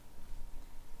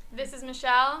This is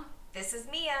Michelle. This is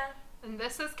Mia. And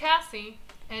this is Cassie.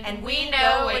 And we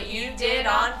know what you did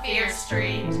on Fear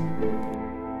Street.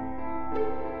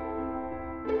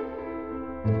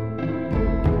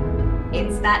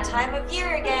 It's that time of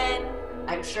year again.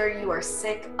 I'm sure you are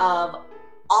sick of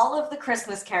all of the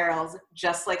Christmas carols,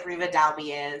 just like Reva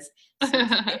Dalby is. So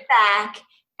sit back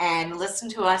and listen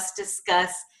to us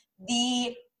discuss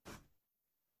the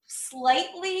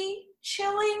slightly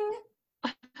chilling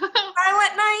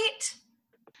Silent Night.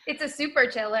 It's a super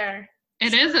chiller.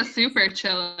 It is a super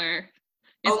chiller.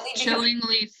 Only It's because-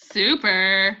 chillingly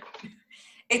super.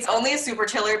 It's only a super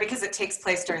chiller because it takes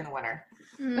place during the winter.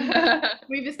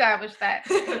 We've established that.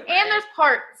 And there's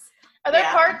parts. Are there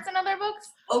Yeah. parts in other books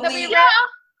that Only we read? Yeah.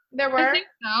 There I were? think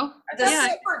so. the Yeah.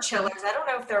 super chillers. I don't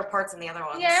know if there were parts in the other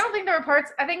ones. Yeah, I don't think there were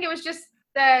parts. I think it was just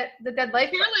the Dead Life.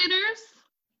 Cheerleaders.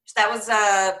 That was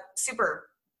super.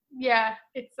 Yeah,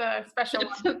 it's a special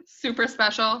one. It's super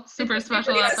special. Super It's a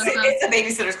special super- episode. It's a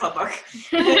Babysitter's Club book.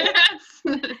 Yes.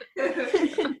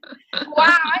 Wow,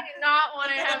 I do not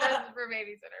want to have this for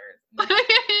babysitters.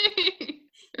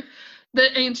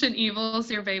 The Ancient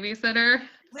Evil's your babysitter.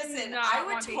 Listen, No, I I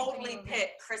would want totally Babysitter's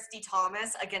pit Christy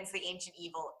Thomas against the Ancient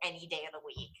Evil any day of the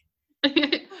week.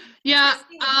 Yeah,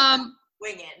 Christy was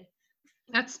winging.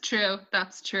 that's true.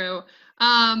 That's true.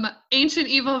 Ancient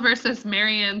Evil versus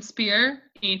Marianne Spear.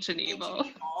 Ancient Evil.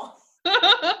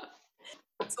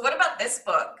 So what about this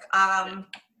book? I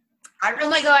really Oh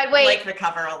my God, wait. like the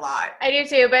cover a lot. I do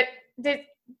too, but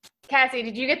Cassie,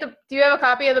 do you have a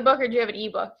copy of the book or do you have an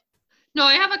ebook? No,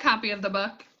 I have a copy of the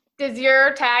book. Does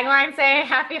your tagline say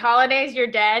 "Happy Holidays, You're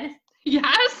Dead"?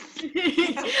 Yes.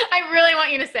 I really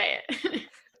want you to say it.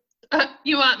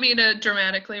 You want me to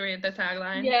dramatically read the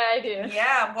tagline? Yeah, I do.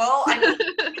 Yeah, well, I mean,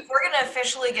 if we're going to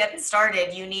officially get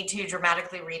started, you need to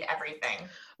dramatically read everything.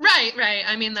 Right.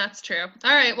 I mean, that's true.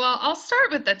 All right, well, I'll start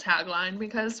with the tagline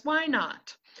because why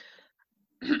not?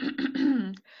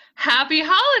 Happy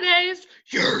holidays,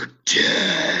 you're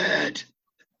dead.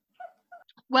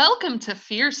 Welcome to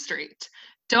Fear Street.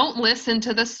 Don't listen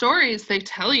to the stories they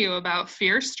tell you about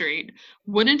Fear Street.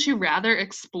 Wouldn't you rather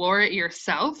explore it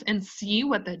yourself and see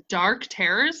what the dark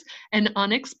terrors and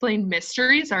unexplained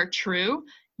mysteries are true?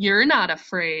 You're not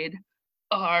afraid,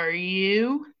 are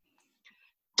you?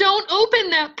 Don't open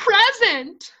that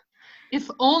present! If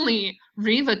only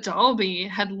Reva Dalby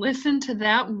had listened to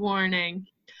that warning.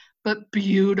 But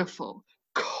beautiful,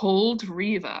 cold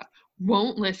Reva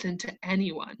won't listen to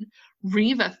anyone.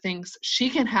 Reva thinks she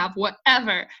can have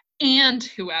whatever and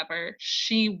whoever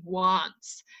she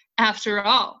wants. After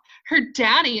all, her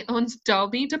daddy owns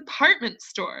Dalby department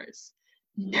stores.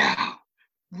 Now,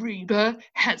 Reba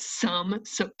has some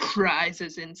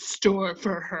surprises in store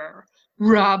for her.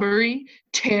 Robbery,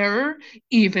 terror,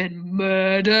 even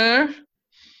murder.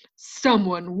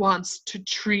 Someone wants to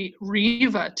treat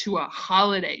Reva to a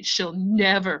holiday she'll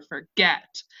never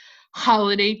forget.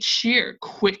 Holiday cheer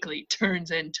quickly turns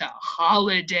into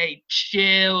holiday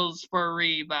chills for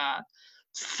Reva.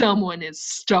 Someone is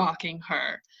stalking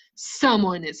her.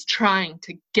 Someone is trying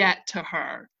to get to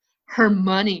her. Her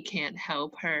money can't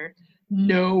help her.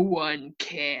 No one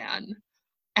can.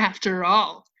 After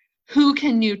all, who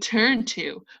can you turn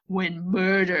to when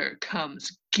murder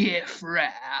comes gift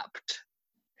wrapped?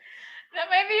 That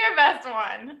might be your best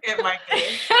one. It might be.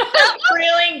 That's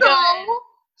really good.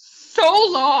 So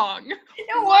long. It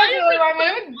was really long,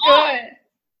 but it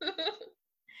was good.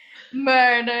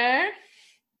 Murder.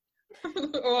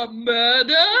 Or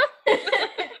murder? Oh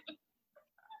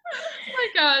my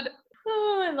god.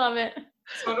 Oh, I love it.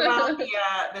 So what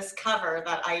about this cover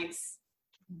that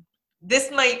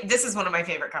this is one of my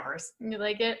favorite covers. You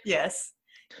like it? Yes.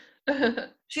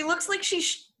 She looks like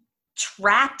she's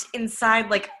trapped inside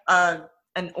like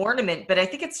an ornament, but I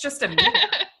think it's just a mirror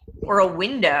or a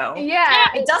window. Yeah.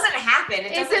 It doesn't happen.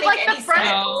 It Is doesn't it make like any the front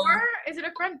sense. door? Is it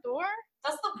a front door?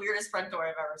 That's the weirdest front door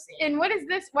I've ever seen. And what is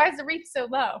this? Why is the wreath so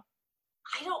low?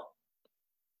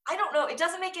 I don't know. It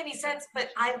doesn't make any sense, but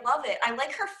I love it. I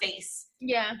like her face.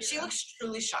 Yeah. She looks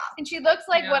truly shocked. And she looks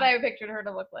like Yeah. what I pictured her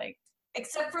to look like.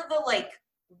 Except for the like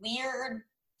weird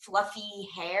fluffy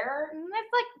hair. That's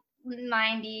like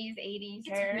 90s, 80s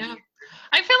hair. Yeah.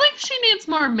 I feel like she needs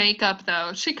more makeup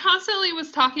though. She constantly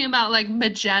was talking about like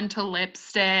magenta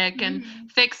lipstick and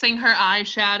fixing her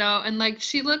eyeshadow, and like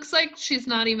she looks like she's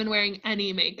not even wearing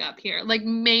any makeup here. Like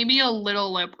maybe a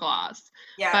little lip gloss.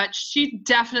 Yeah. But she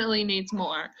definitely needs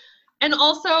more. And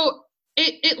also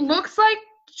it looks like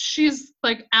she's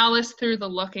like Alice through the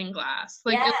looking glass.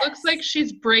 Like it looks Yes. like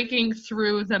she's breaking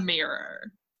through the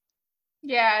mirror.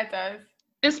 Yeah, it does.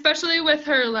 Especially with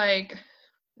her like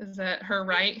is it her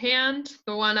right hand?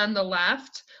 The one on the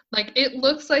left? Like, it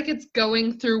looks like it's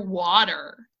going through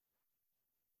water.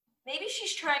 Maybe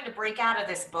she's trying to break out of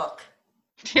this book.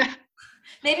 Yeah.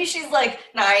 Maybe she's like,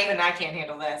 nah, even I can't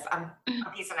handle this. I'm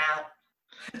peacing out.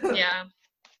 Yeah.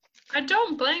 I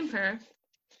don't blame her.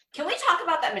 Can we talk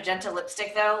about that magenta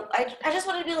lipstick, though? I just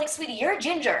want to be like, sweetie, you're a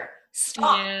ginger.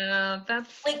 Stop. Yeah, that's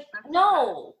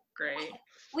no. great.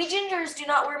 We gingers do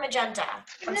not wear magenta.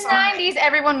 In the 90s,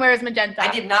 everyone wears magenta. I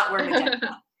did not wear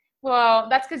magenta. Well,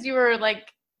 that's because you were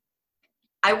like...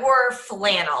 I wore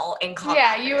flannel in college.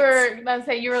 Yeah, you were, let's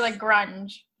say, you were like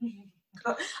grunge.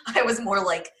 I was more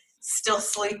like still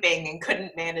sleeping and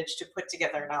couldn't manage to put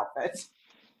together an outfit.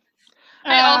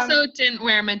 I also didn't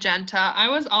wear magenta. I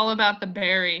was all about the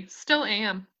berry. Still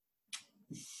am.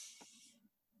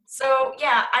 So,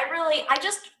 yeah, I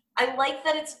like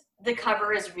that the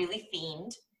cover is really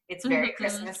themed. It's very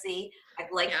Christmassy. I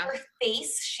like her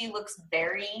face. She looks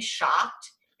very shocked,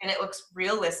 and it looks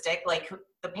realistic. Like,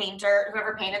 the painter,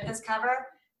 whoever painted this cover,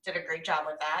 did a great job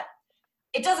with that.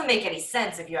 It doesn't make any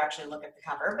sense if you actually look at the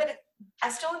cover, but I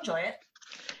still enjoy it.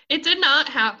 It did not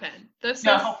happen. This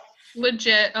is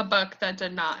legit a book that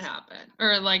did not happen,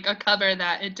 or like a cover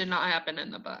that it did not happen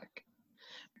in the book.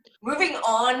 Moving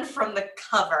on from the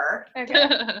cover, Okay.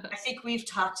 I think we've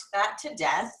talked that to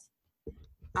death.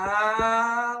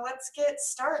 Let's get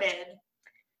started.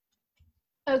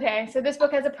 Okay, so this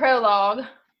book has a prologue,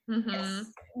 Yes.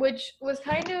 which was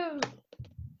kind of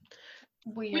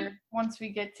weird once we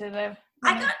get to the...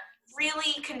 I got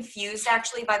really confused,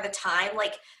 actually, by the time.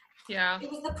 Like, Yeah. it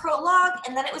was the prologue,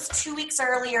 and then it was 2 weeks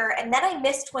earlier, and then I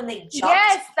missed when they jumped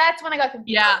Yes, that's when I got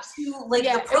confused. Yeah. to, like,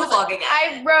 the prologue again.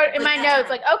 I wrote in Like, my that's notes,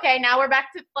 right. like, okay, now we're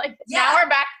back to, now we're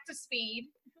back to speed.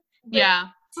 Yeah.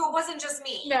 So it wasn't just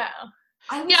me. No.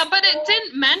 Yeah, but it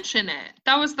didn't mention it.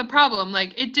 That was the problem.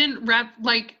 Like, it didn't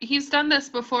he's done this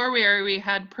before where we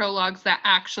had prologues that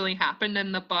actually happened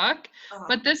in the book,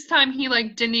 but this time he,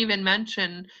 didn't even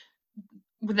mention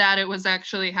that it was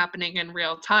actually happening in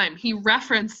real time. He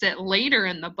referenced it later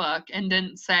in the book and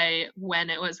didn't say when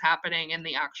it was happening in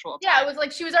the actual time. Yeah, it was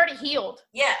like she was already healed.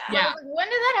 Yeah. So I was like, when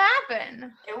did that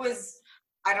happen? It was,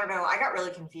 I don't know, I got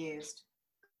really confused.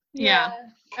 Yeah.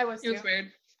 I was It was too.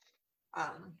 weird.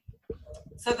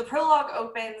 So the prologue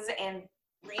opens, and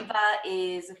Riva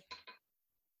is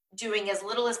doing as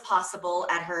little as possible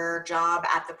at her job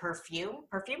at the perfume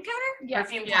counter? Yeah.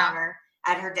 Perfume counter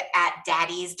at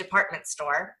Daddy's department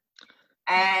store.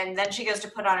 And then she goes to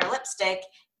put on her lipstick,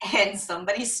 and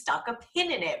somebody stuck a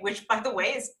pin in it, which, by the way,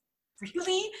 is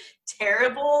really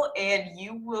terrible, and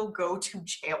you will go to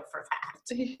jail for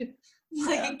that.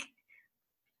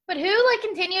 But who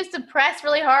continues to press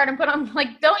really hard and put on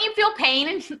don't you feel pain?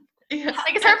 And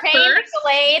is her pain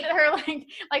delayed? Her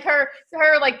her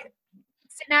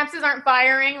synapses aren't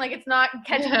firing. It's not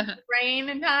catching the brain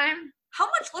in time. How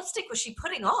much lipstick was she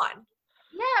putting on?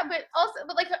 Yeah, but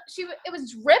it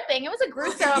was dripping. It was a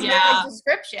gruesome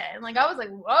description. I was like,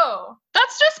 whoa.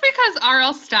 That's just because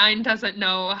R.L. Stine doesn't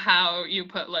know how you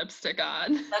put lipstick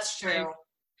on. That's true.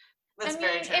 That's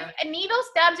very true. If a needle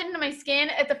stabs into my skin,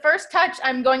 at the first touch,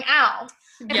 I'm going, ow.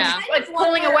 Yeah. It's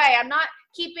pulling away. I'm not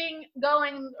keeping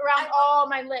going around all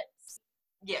my lips.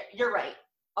 Yeah, you're right.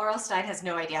 R.L. Stine has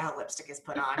no idea how lipstick is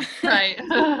put on. Right.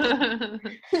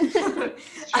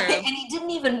 And he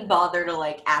didn't even bother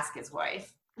to ask his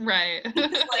wife. Right.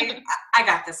 I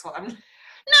got this one.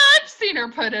 No, I've seen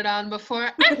her put it on before.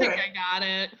 I think I got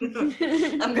it.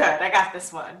 I'm good. I got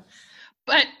this one.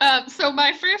 But so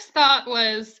my first thought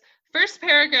was first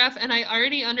paragraph, and I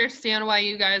already understand why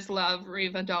you guys love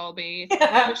Riva Dalby.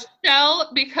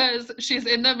 Michelle, because she's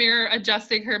in the mirror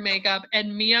adjusting her makeup,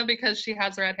 and Mia, because she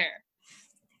has red hair.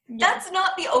 That's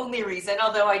not the only reason,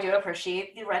 although I do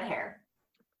appreciate the red hair.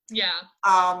 Yeah.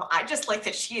 I just like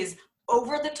that she is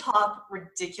over the top,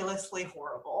 ridiculously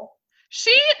horrible.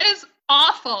 She is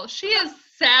awful. She is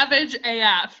savage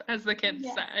AF, as the kids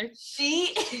say.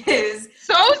 She is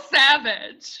so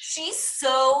savage. She's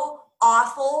so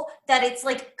awful that it's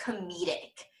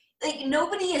comedic.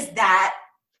 Nobody is that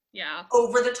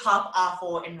over the top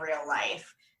awful in real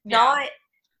life.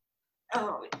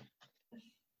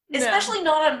 Especially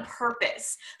not on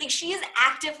purpose. She is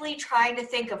actively trying to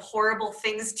think of horrible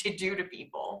things to do to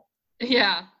people.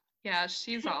 Yeah. Yeah,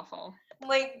 she's awful.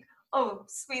 Oh,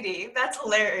 sweetie, that's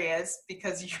hilarious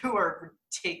because you are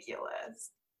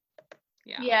ridiculous.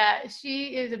 Yeah. Yeah,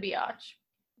 she is a biatch.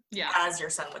 Yeah. As your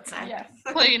son would say. Yes.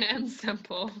 Plain and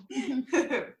simple.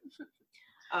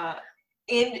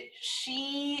 And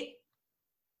she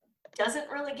doesn't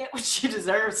really get what she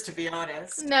deserves, to be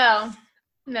honest. No.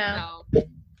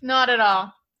 Not at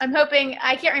all. I'm hoping,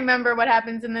 I can't remember what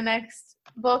happens in the next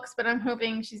books, but I'm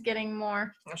hoping she's getting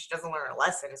more. Well, she doesn't learn a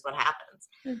lesson is what happens.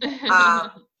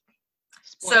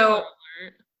 Spoiler alert.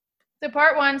 So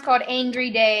part 1's called Angry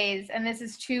Days, and this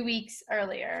is 2 weeks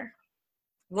earlier.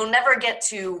 We'll never get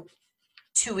to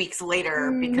 2 weeks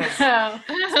later because No.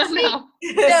 No.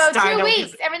 No, 2 Stardom weeks.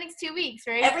 is- Everything's 2 weeks,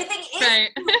 right? Everything is. Right.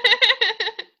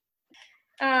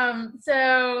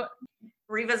 So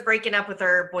Riva's breaking up with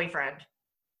her boyfriend.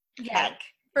 yeah, Hank.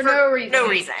 for no reason. No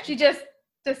reason. She just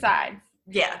decides.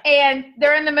 Yeah. And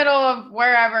they're in the middle of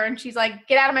wherever, and she's like,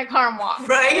 "Get out of my car and walk."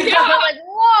 Right? And they're like,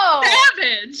 "Whoa!"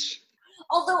 Savage.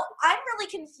 Although I'm really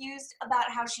confused about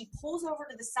how she pulls over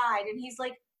to the side and he's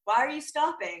like, "Why are you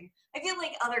stopping?" I feel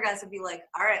like other guys would be like,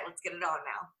 "All right, let's get it on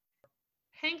now."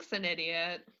 Hank's an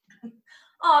idiot.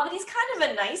 Oh, but he's kind of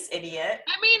a nice idiot.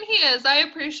 I mean, he is. I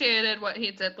appreciated what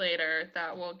he did later.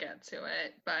 That we'll get to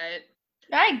it, but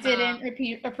I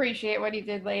didn't appreciate what he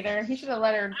did later. He should have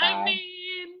let her die. I mean,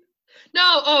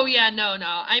 no. Oh yeah, no.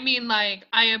 I mean, like,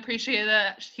 I appreciate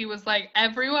that he was like,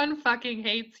 everyone fucking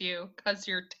hates you because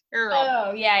you're terrible.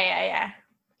 Oh yeah.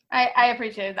 I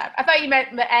appreciated that. I thought you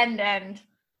meant the end.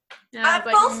 Yeah, I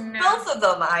was like, no. Both of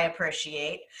them I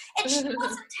appreciate. And she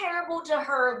wasn't terrible to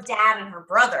her dad and her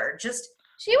brother. Just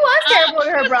She was terrible to she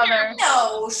her was brother. terrible.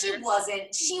 no, she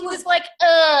wasn't. She She was was like,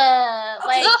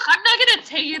 Okay. Look, I'm not gonna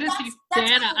take you to see that's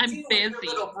Santa. how you I'm do with busy. Your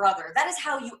little brother. That is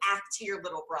how you act to your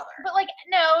little brother. but like,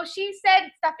 no, she said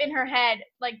stuff in her head,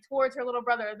 like towards her little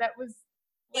brother, that was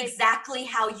like, Exactly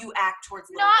how you act towards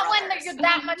little not when brothers. you're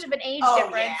that much of an age Oh,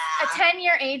 difference. yeah. A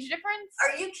 10-year age difference.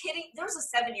 Are you kidding? There was a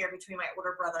 7-year between my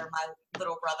older brother and my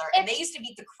little brother, and they used to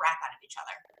beat the crap out of each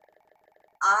other.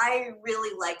 I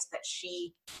really liked that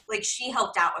she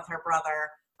helped out with her brother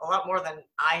a lot more than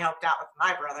I helped out with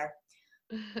my brother.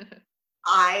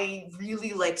 I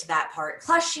really liked that part.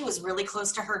 Plus, she was really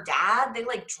close to her dad. They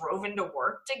like drove into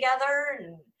work together,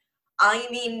 and I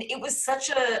mean,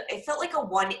 it felt like a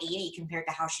 180 compared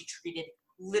to how she treated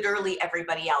literally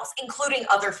everybody else, including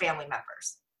other family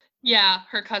members. Yeah,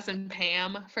 her cousin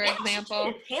Pam, for Yeah, example.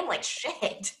 She treated Pam like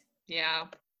shit. Yeah.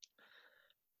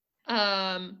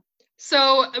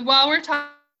 So while we're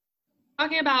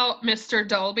talking about Mr.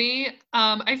 Dolby,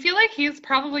 I feel like he's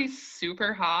probably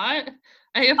super hot.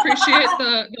 I appreciate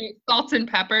the salt and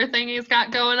pepper thing he's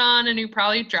got going on, and he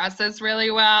probably dresses really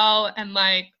well, and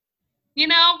like, you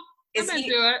know, I'm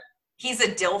into it. He's a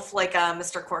DILF like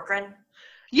Mr. Corcoran?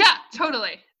 Yeah,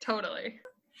 totally.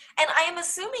 And I am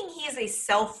assuming he is a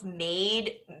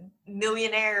self-made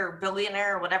millionaire or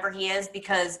billionaire or whatever he is,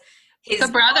 because his The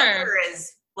brother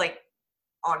is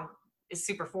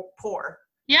super poor.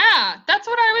 Yeah, that's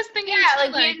what I was thinking. Yeah,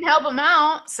 too, like you didn't help him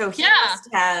out. So he Yeah. must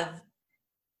have.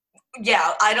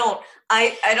 Yeah, I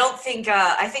don't think.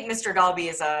 I think Mr. Dolby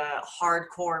is a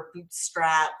hardcore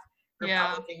bootstrap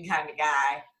Republican kind of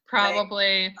guy.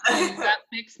 Probably. That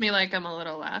makes me like him a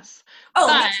little less. Oh,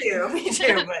 But- me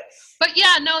too. But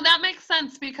yeah, no, that makes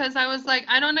sense because I was like,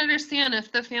 I don't understand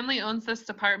if the family owns this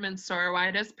department store, why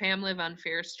does Pam live on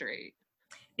Fear Street?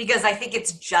 Because I think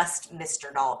it's just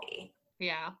Mr. Dolby.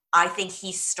 Yeah. I think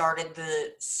he started the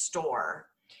store.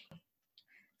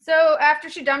 So after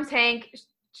she dumps Hank,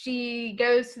 she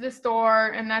goes to the store,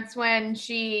 and that's when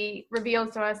she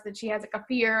reveals to us that she has like a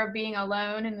fear of being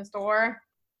alone in the store.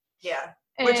 Yeah.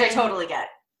 Which I And- totally get.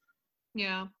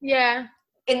 Yeah. Yeah,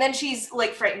 And then she's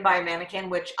like frightened by a mannequin,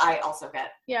 which I also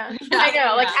get. yeah. Yeah, I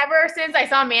know. Like yeah. ever since I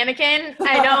saw Mannequin,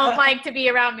 I don't like to be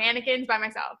around mannequins by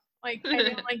myself. Like I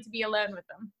don't like to be alone with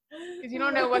them because you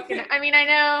don't know what's gonna. I mean, I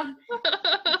know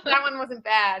that one wasn't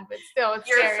bad, but still, it's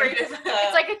You're scary. afraid of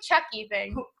It's like a Chucky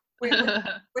thing. wait,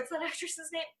 what's that actress's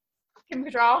name? Kim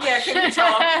Cattrall. Yeah, Kim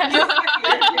Cattrall.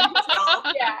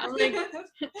 Yeah, I'm like,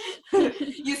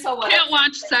 You saw what? Can't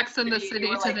watch Sex in the You City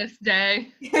were to like- this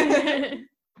day.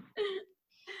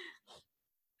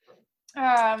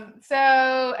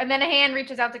 and then a hand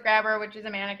reaches out to grab her, which is a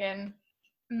mannequin.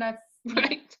 And that's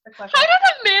Right. the question. How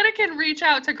did the mannequin reach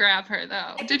out to grab her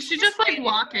though? think Did she she just just like ran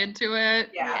walk into it?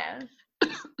 Yeah.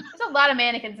 There's a lot of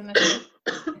mannequins in this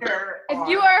book. There If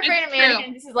you are afraid It's of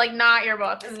mannequins, this is like not your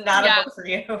book. This is not Yeah. a book for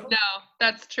you. No,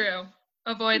 that's true.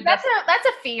 Avoid That's this.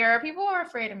 a fear. People are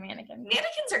afraid of mannequins.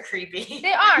 Mannequins are creepy.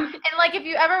 They are. And like if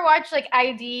you ever watch like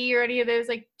ID or any of those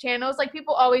like channels, like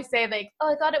people always say like,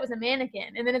 "Oh, I thought it was a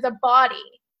mannequin," and then it's a body.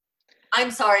 I'm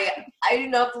sorry. I do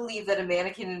not believe that a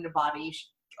mannequin and a body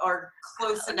are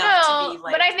close enough to No, be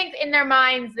like. but I think in their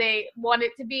minds they want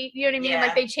it to be. You know what I mean? Yeah.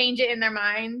 Like they change it in their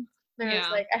mind. They're just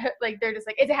like they're just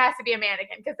like it has to be a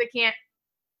mannequin because they can't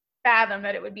fathom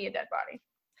that it would be a dead body.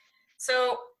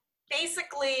 So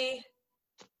basically,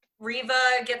 Riva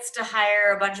gets to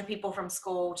hire a bunch of people from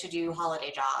school to do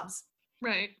holiday jobs.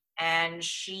 Right. and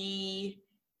she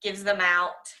gives them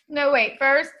out. No, wait.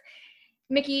 First,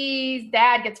 Mickey's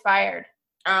dad gets fired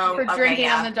for drinking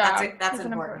on the job. That's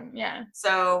important. Yeah.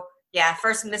 So,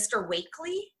 first Mr.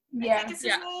 Wakely, I think is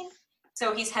his name.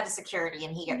 So he's head of security,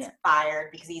 and he gets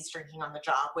fired because he's drinking on the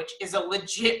job, which is a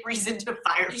legit reason to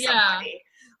fire somebody.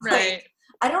 Right. Like,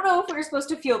 I don't know if we're supposed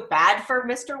to feel bad for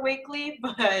Mr. Wakely,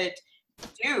 but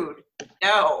dude,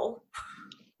 no.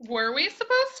 Were we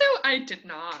supposed to? I did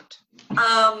not.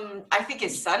 I think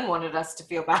his son wanted us to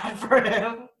feel bad for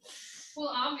him.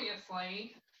 Well,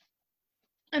 obviously.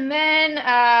 And then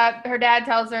her dad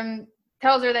tells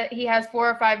her that he has 4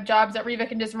 or 5 jobs that Reva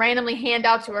can just randomly hand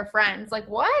out to her friends. Like,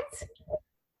 what?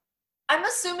 I'm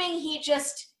assuming he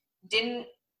just didn't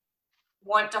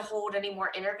want to hold any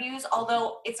more interviews,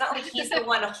 although it's not like he's the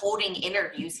one holding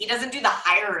interviews. He doesn't do the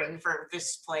hiring for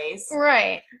this place.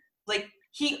 Right. Like,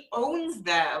 he owns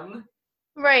them.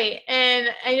 Right.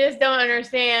 And I just don't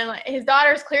understand. Like, his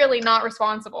daughter's clearly not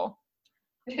responsible.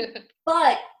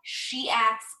 But she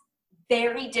acts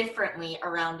very differently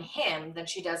around him than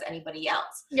she does anybody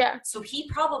else. Yeah. So he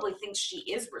probably thinks she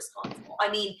is responsible. I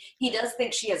mean, he does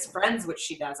think she has friends, which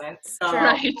she doesn't. So.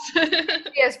 Right.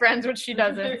 She has friends, which she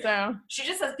doesn't, so. She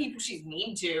just has people she's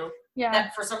mean to. Yeah.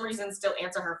 That for some reason still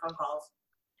answer her phone calls.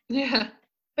 Yeah.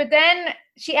 But then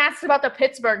she asks about the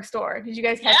Pittsburgh store. Did you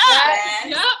guys catch that?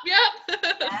 Yep.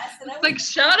 Yes, and it's like,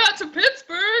 shout out to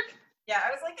Pittsburgh. Yeah,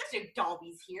 I was like, there's no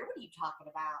Dalby's here. What are you talking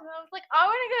about? And I was like, I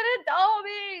want to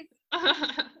go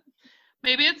to Dalby's.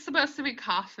 Maybe it's supposed to be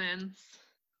Kaufman's.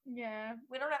 Yeah.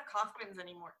 We don't have Kaufman's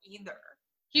anymore either.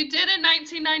 You did in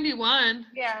 1991.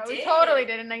 Yeah, we totally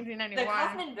did in 1991. The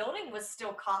Kaufman building was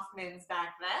still Kaufman's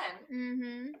back then.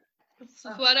 Mm-hmm.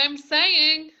 That's what I'm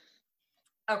saying.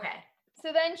 Okay.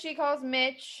 So then she calls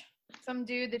Mitch, some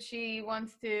dude that she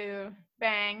wants to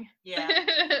bang. Yeah.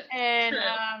 And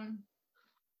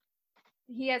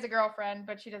he has a girlfriend,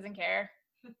 but she doesn't care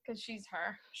because she's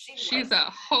her. She's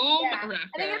a home wrecker.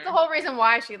 I think that's the whole reason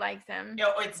why she likes him.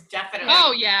 No, it's definitely.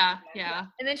 Oh, yeah.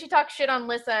 And then she talks shit on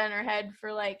Lissa in her head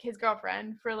for, like, his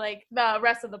girlfriend for, like, the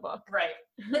rest of the book. Right.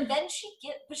 But then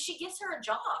she gives her a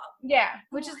job. Yeah.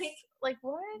 Which is, like,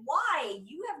 what? Why?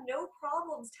 You have no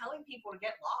problems telling people to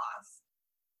get lost.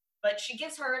 But she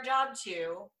gives her a job,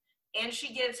 too. And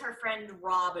she gives her friend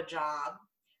Rob a job.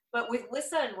 But with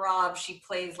Lissa and Rob, she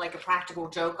plays, like, a practical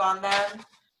joke on them,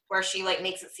 where she, like,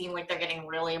 makes it seem like they're getting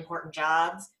really important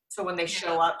jobs. So when they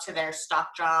show up to their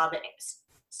stockroom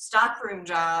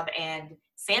job and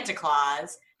Santa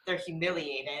Claus, they're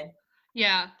humiliated.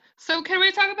 Yeah. So can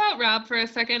we talk about Rob for a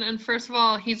second? And first of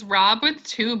all, he's Rob with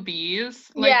 2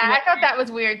 B's. Like, yeah, I thought that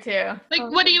was weird, too.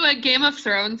 Like, what are you, a Game of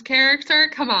Thrones character?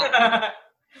 Come on.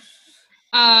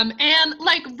 And,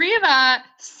 like, Reva,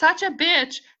 such a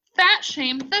bitch, fat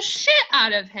shamed the shit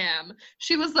out of him.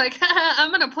 She was like,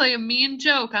 I'm gonna play a mean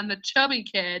joke on the chubby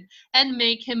kid and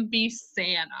make him be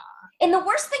Santa. And the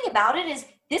worst thing about it is,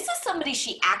 this is somebody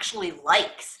she actually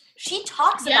likes. She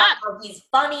talks about how he's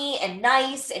funny and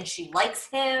nice, and she likes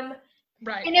him.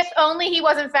 Right. And if only he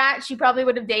wasn't fat, she probably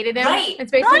would have dated him. Right.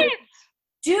 It's basically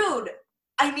Dude,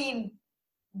 I mean,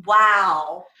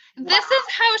 wow. This is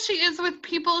how she is with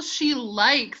people she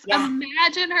likes. Yeah.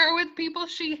 Imagine her with people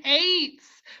she hates,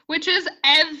 which is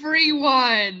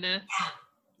everyone.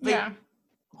 Yeah.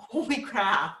 Holy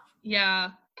crap.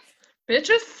 Yeah. Bitch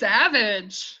is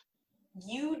savage.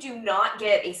 You do not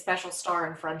get a special star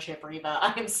in friendship, Reva.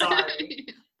 I'm sorry.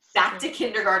 Back to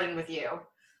kindergarten with you.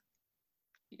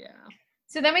 Yeah.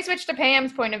 So then we switched to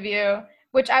Pam's point of view,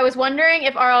 which I was wondering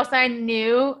if R.L. Stine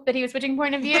knew that he was switching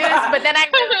point of views, but then I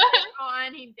realized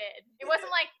on he did. It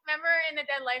wasn't like, remember in the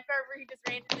Dead Lifeguard where he just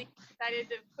randomly decided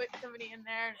to put somebody in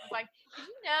there and was like, did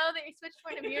you know that you switched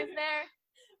point of views there?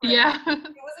 Yeah. It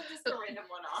wasn't just a random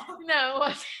one-off. No, it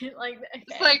wasn't. Like, okay.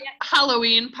 It's like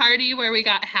Halloween party where we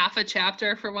got half a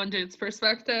chapter for one dude's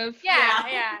perspective.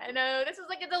 Yeah. No, this was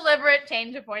like a deliberate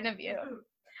change of point of view.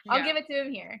 I'll give it to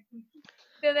him here.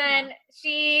 So then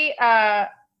she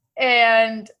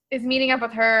and is meeting up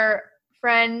with her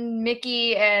friend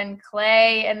Mickey and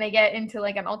Clay, and they get into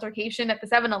like an altercation at the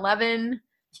 7-Eleven.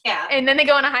 Yeah. And then they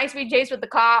go on a high-speed chase with the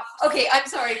cops. Okay, I'm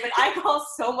sorry, but I call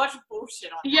so much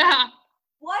bullshit on that. Yeah.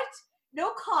 What?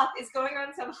 No cop is going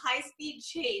on some high-speed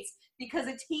chase because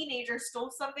a teenager stole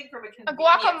something from a convenience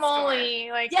guacamole,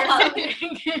 store.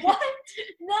 like What?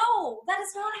 No, that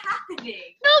is not happening.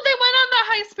 No, they went on the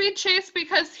high-speed chase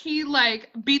because he,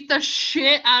 like, beat the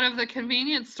shit out of the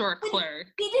convenience store clerk.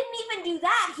 He didn't even do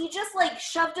that. He just, like,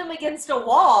 shoved him against a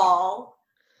wall.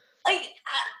 Like,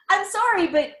 I'm sorry,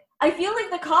 but I feel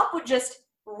like the cop would just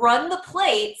run the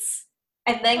plates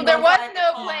and then there was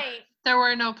no plate. There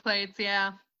were no plates,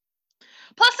 yeah.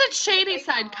 Plus, it's Shady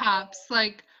Side cops.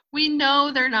 Like, we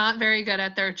know they're not very good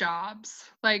at their jobs.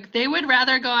 Like, they would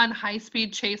rather go on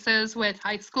high-speed chases with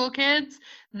high school kids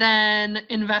than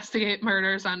investigate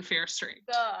murders on Fear Street.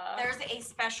 Duh. There's a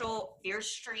special Fear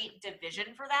Street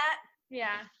division for that.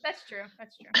 Yeah, that's true.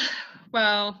 That's true.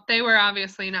 Well, they were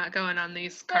obviously not going on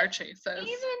these car But chases.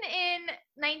 Even in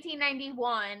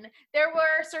 1991, there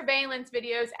were surveillance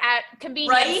videos at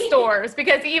convenience stores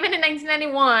because even in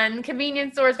 1991,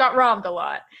 convenience stores got robbed a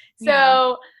lot.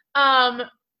 So,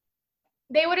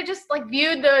 they would have just like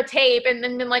viewed the tape and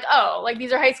then been like, "Oh, like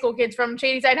these are high school kids from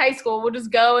Shadyside High School. We'll just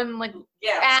go and like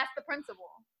ask the principal."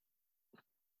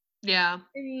 Yeah.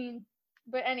 I mean,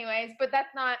 but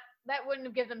that wouldn't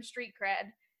have given them street cred,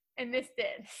 and this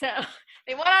did. So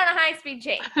they went on a high-speed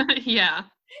chase. Yeah.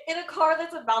 In a car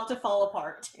that's about to fall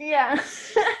apart. Yeah.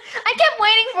 I kept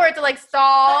waiting for it to like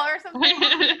stall or something.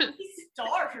 He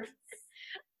starts.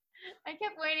 I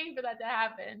kept waiting for that to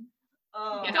happen.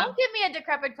 Yeah. Don't give me a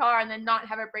decrepit car and then not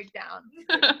have it break down.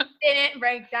 It didn't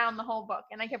break down the whole book,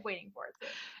 and I kept waiting for it to.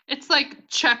 It's like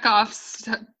Chekhov's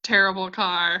terrible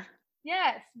car.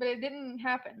 Yes, but it didn't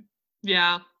happen.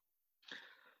 Yeah.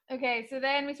 Okay, so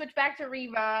then we switch back to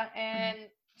Riva, and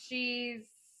she's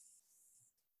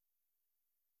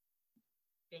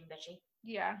Being bitchy.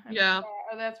 yeah.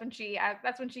 That's when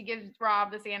she gives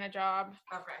Rob the Santa job.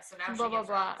 Okay, so now Blah, she blah, gets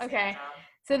blah. the Okay. Santa job.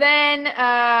 So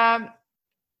then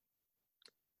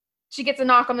she gets a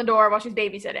knock on the door while she's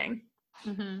babysitting,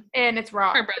 Mm-hmm. and it's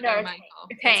Rob. Her brother, No, Michael.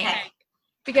 it's Hank.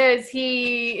 Because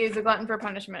he is a glutton for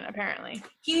punishment, apparently.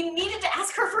 He needed to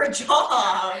ask her for a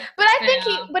job. But I think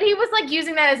he was like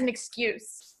using that as an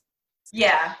excuse.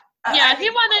 Yeah. Yeah,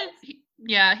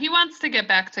 he wants to get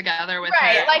back together with her.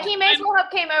 Right, like he may as well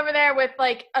have came over there with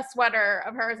like a sweater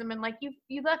of hers and been like,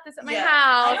 you left this at my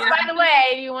house. By the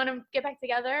way, do you want to get back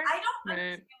together? I don't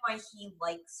understand why he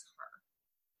likes her.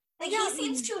 Like, he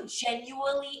seems to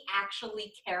genuinely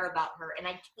actually care about her, and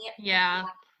I can't figure out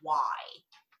why.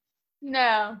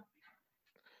 No.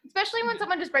 Especially when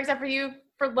someone just breaks up for you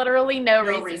for literally no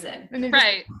reason.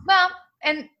 Right. Well,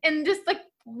 and just like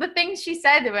the things she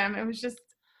said to him, it was just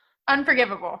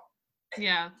unforgivable.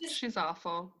 Yeah, she's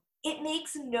awful. It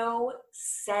makes no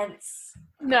sense.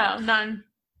 No, none.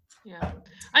 Yeah.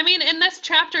 I mean, in this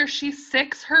chapter, she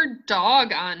sicks her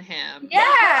dog on him.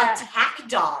 Yeah. Attack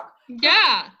dog.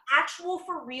 Yeah. Actual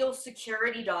for real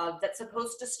security dog that's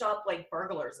supposed to stop like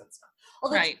burglars and stuff.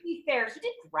 Although to be fair, he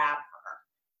did grab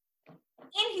her.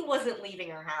 And he wasn't leaving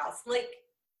her house. Like,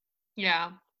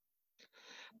 yeah.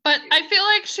 But I feel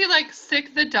like she like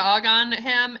sicked the dog on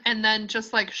him and then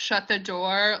just like shut the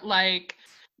door. Like,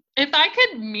 if I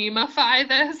could memify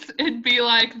this, it'd be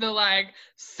like the like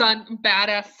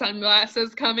badass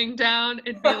sunglasses coming down.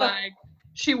 It'd be like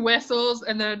she whistles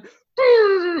and then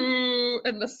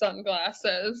and the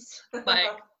sunglasses.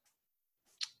 Like,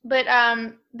 but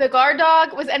the guard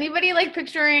dog, was anybody like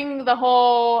picturing the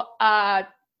whole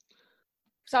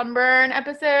sunburn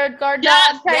episode guard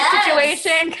dog type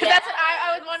situation? Because that's what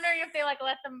I was wondering if they like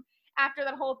let them, after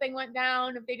that whole thing went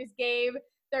down, if they just gave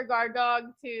their guard dog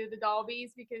to the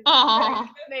Dalbys because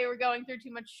they were going through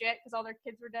too much shit because all their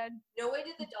kids were dead. No way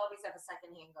did the Dalbys have a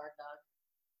secondhand guard dog.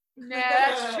 No,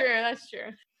 that's true. That's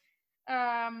true.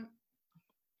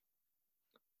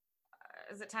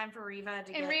 Is it time for Riva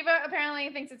to And Riva apparently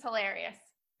thinks it's hilarious.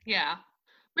 Yeah.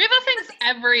 Riva thinks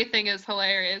everything is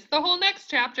hilarious. The whole next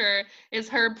chapter is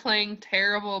her playing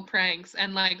terrible pranks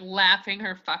and like laughing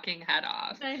her fucking head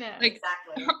off. I know. Like,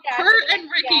 exactly. Her and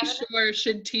Ricky Shore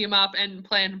should team up and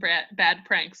plan bad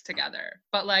pranks together.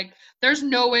 But like, there's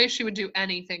no way she would do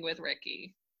anything with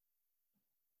Ricky.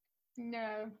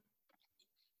 No.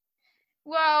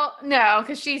 Well, no,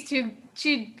 because she's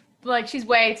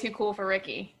way too cool for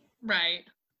Ricky. Right.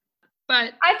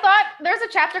 But I thought there's a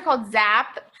chapter called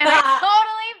Zap, and I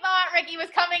totally thought Ricky was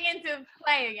coming into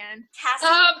play again.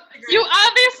 You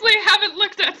obviously haven't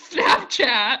looked at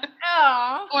Snapchat.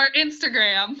 Oh. Or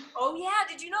Instagram. Oh yeah,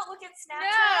 did you not look at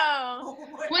Snapchat? No.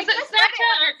 Was it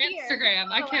Snapchat or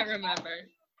Instagram? I can't remember.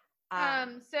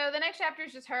 So the next chapter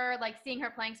is just her like seeing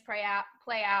her pranks play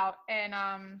out,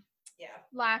 and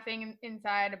laughing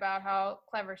inside about how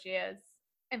clever she is,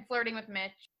 and flirting with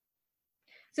Mitch.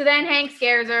 So then Hank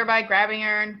scares her by grabbing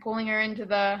her and pulling her into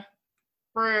the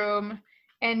room,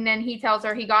 and then he tells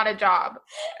her he got a job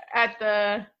at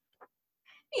the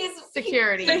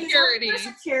security.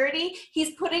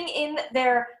 He's putting in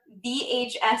their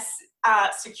VHS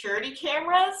security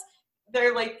cameras.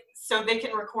 They're like, so they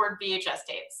can record VHS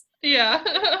tapes. Yeah.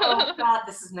 Oh God,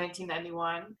 this is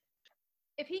 1991.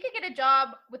 If he could get a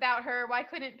job without her, why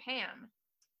couldn't Pam?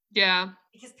 Yeah.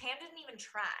 Because Pam didn't even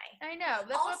try. I know.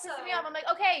 That's what Also- pissed me off. I'm like,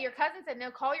 okay, your cousin said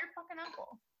no, call your fucking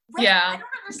uncle. Right? Yeah. I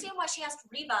don't understand why she asked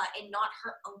Reva and not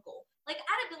her uncle. Like,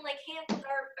 I'd have been like, hey, Uncle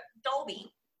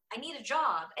Dolby, I need a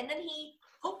job. And then he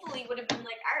hopefully would have been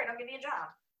like, all right, I'll give you a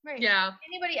job. Right. Yeah.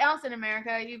 Anybody else in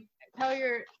America, you tell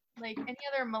your, like, any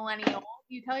other millennial,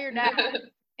 you tell your dad,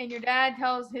 and your dad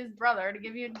tells his brother to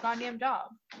give you a goddamn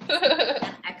job.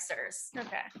 And Xers.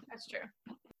 Okay, that's true.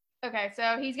 Okay,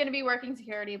 so he's going to be working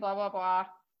security, blah, blah, blah.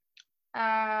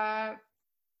 Now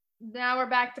we're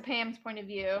back to Pam's point of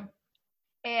view.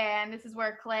 And this is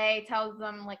where Clay tells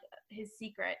them, like, his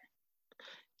secret.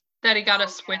 That he got a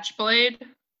switchblade.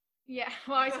 Yeah,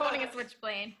 well, he's holding a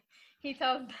switchblade. He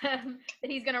tells them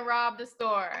that he's going to rob the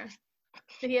store.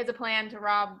 That he has a plan to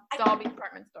rob Dalby's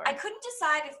department store. I couldn't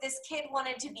decide if this kid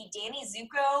wanted to be Danny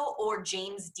Zuko or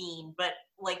James Dean, but,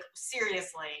 like,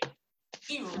 seriously,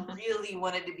 he really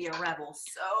wanted to be a rebel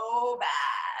so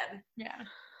bad. Yeah.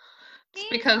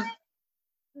 Because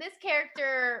This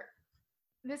character,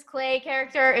 this Clay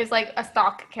character is like a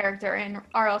stock character in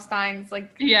R.L. Stein's like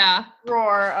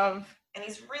roar of. And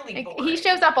he's really like, boring. he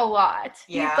shows up a lot.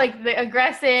 Yeah. He's like the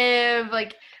aggressive,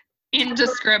 like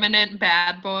indiscriminate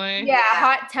bad boy. Yeah,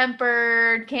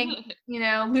 hot-tempered, can't,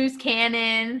 loose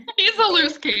cannon. He's a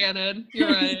loose cannon. You're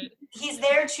right. He's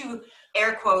there to,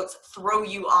 air quotes, throw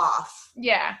you off.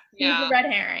 Yeah, he's the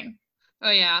red herring.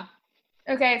 Oh, yeah.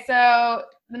 Okay, so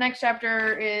the next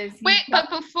chapter is... Wait, but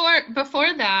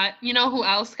before that, you know who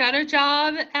else got a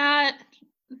job at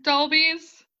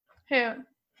Dalby's? Who?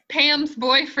 Pam's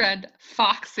boyfriend,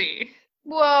 Foxy.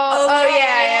 Whoa. Oh,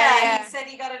 yeah. He said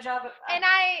he got a job at... And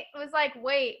I was like,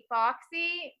 wait,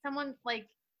 Foxy? Someone, like...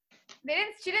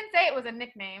 She didn't say it was a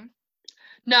nickname.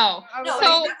 No. No, so,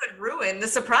 that would ruin the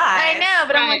surprise. I know,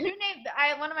 but I'm like, who named...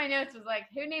 one of my notes was like,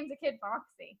 who names a kid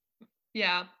Foxy?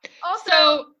 Yeah.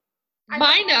 Also...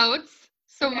 My notes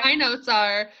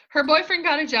are, her boyfriend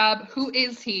got a job. Who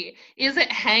is he? Is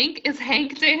it Hank? Is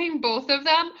Hank dating both of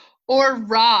them? Or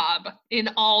Rob in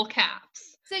all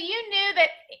caps? So you knew that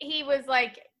he was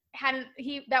like,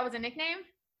 that was a nickname?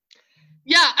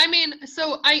 Yeah, I mean,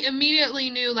 so I immediately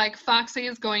knew like Foxy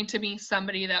is going to be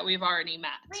somebody that we've already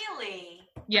met. Really?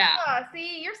 Yeah. Oh,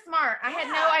 see, you're smart. I had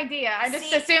no idea. I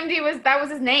just assumed that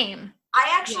was his name.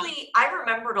 I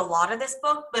remembered a lot of this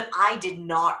book, but I did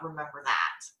not remember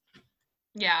that.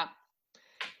 Yeah.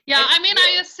 Yeah, I mean,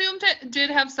 I assumed it did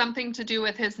have something to do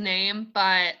with his name,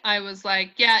 but I was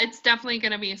like, yeah, it's definitely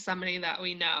going to be somebody that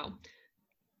we know.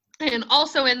 And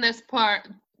also in this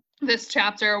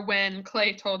chapter, when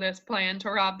Clay told his plan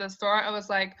to rob the store, I was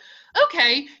like,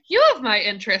 okay, you have my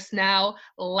interest now.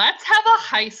 Let's have a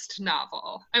heist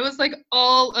novel. I was like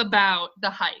all about the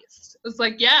heist. I was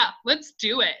like, yeah, let's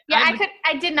do it. Yeah,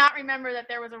 I did not remember that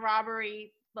there was a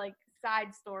robbery, like,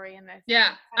 side story in this.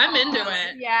 Yeah, I'm into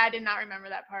it. Yeah, I did not remember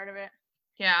that part of it.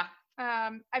 Yeah.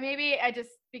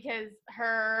 Because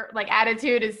her, like,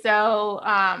 attitude is so,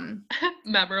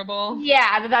 memorable.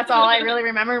 Yeah, that's all I really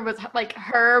remember was, like,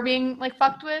 her being, like,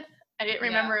 fucked with. I didn't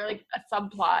remember, like, a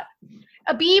subplot.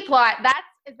 A B plot.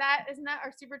 Isn't that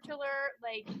our super chiller,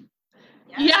 like...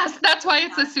 Yes, that's why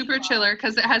it's a super chiller,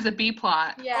 because it has a B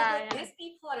plot. Yeah. This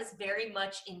B plot is very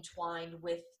much entwined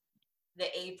with the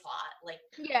A plot. Like,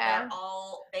 they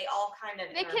all kind of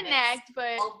connect,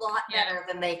 but a lot better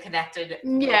than they connected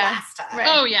last time. Right.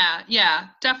 Oh yeah,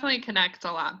 definitely connect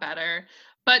a lot better.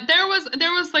 But there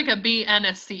was like a B and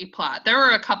a C plot. There were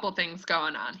a couple things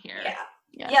going on here.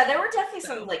 Yeah, there were definitely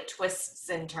some like twists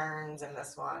and turns in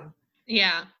this one.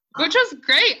 Yeah, which was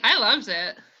great. I loved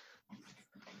it.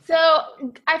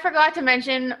 So I forgot to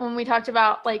mention when we talked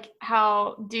about like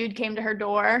how dude came to her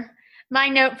door. My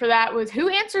note for that was, who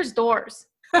answers doors?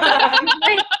 So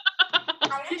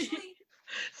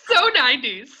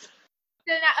 90s.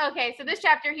 So this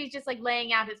chapter, he's just like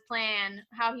laying out his plan,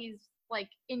 how he's like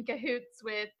in cahoots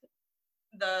with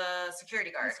the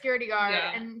security guard.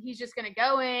 And he's just gonna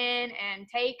go in and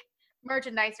take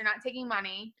merchandise. They're not taking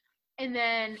money, and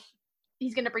then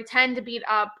he's gonna pretend to beat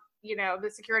up, the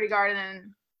security guard, and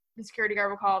then the security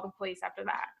guard will call the police after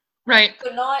that. Right.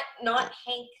 So not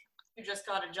Hank, who just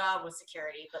got a job with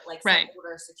security, but like some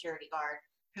older security guard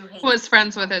who was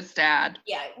friends with his dad.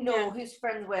 Yeah, who's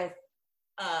friends with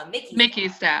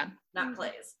Mickey's dad. Not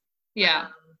Clay's. Yeah.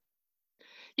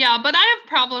 Yeah, but I have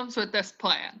problems with this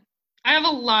plan. I have a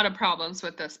lot of problems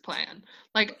with this plan.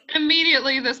 Like,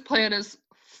 immediately this plan is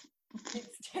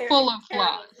full of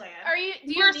flaws. Do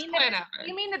you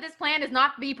mean that this plan is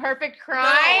not the perfect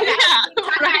crime? No. Yeah,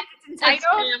 right. It's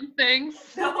entitled?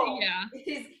 Things. No. Yeah. It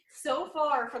is so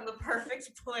far from the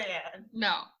perfect plan.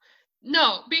 No.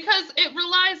 No, because it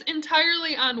relies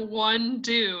entirely on one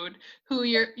dude who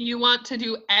you want to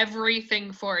do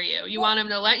everything for you. You want him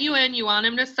to let you in, you want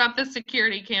him to stop the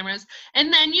security cameras,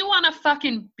 and then you want to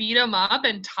fucking beat him up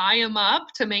and tie him up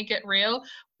to make it real.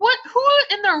 Who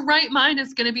in their right mind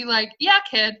is going to be like, yeah,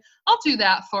 kid, I'll do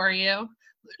that for you?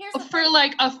 For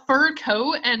like a fur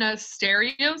coat and a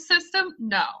stereo system?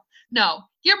 No.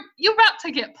 You're about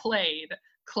to get played,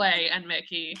 Clay and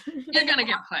Mickey. You're going to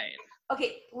get played.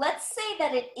 Okay, let's say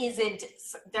that it isn't,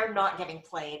 they're not getting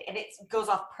played, and it goes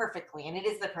off perfectly, and it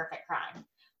is the perfect crime.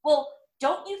 Well,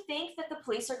 don't you think that the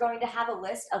police are going to have a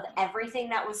list of everything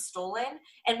that was stolen?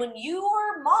 And when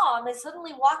your mom is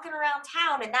suddenly walking around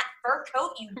town in that fur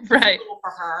coat you stole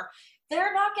for her,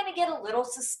 they're not going to get a little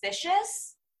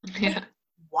suspicious? Yeah. Like,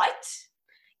 what?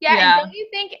 Yeah, and don't you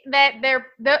think that they're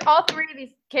all three of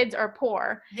these kids are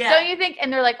poor? Yeah. Don't you think,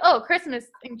 and they're like, oh, Christmas,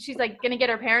 and she's like gonna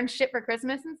get her parents shit for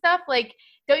Christmas and stuff? Like,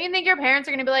 don't you think your parents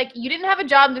are gonna be like, you didn't have a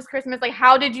job this Christmas, like,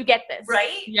 how did you get this?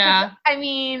 Right? Yeah. I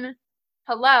mean,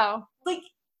 hello. Like,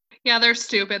 yeah, they're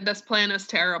stupid. This plan is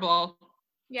terrible.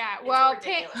 Yeah, well,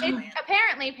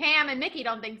 apparently Pam and Mickey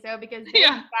don't think so because they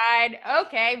decide,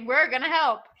 okay, we're gonna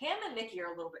help. Pam and Mickey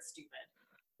are a little bit stupid.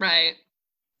 Right.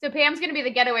 So Pam's going to be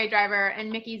the getaway driver, and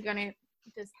Mickey's going to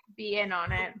just be in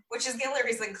on it. Which is the only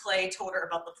reason Clay told her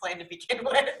about the plan to begin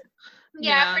with.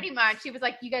 Yeah, pretty much. He was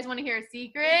like, you guys want to hear a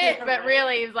secret? But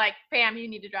really, he's like, Pam, you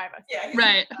need to drive us. Yeah,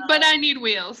 right, but I need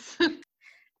wheels.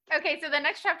 Okay, so the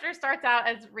next chapter starts out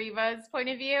as Reva's point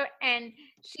of view, and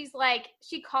she's like,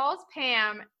 she calls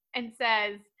Pam and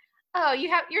says, oh,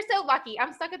 you're so lucky.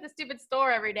 I'm stuck at the stupid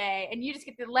store every day, and you just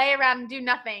get to lay around and do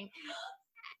nothing.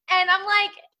 And I'm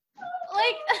like,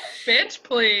 bitch,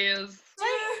 please.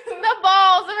 The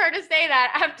balls of her to say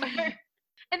that after.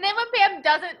 And then when Pam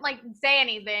doesn't like say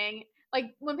anything,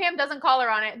 like when Pam doesn't call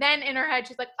her on it, then in her head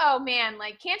she's like, oh man,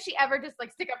 like can't she ever just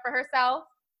like stick up for herself?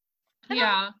 And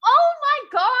yeah. Oh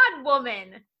my God,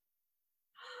 woman.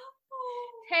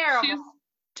 Terrible. She's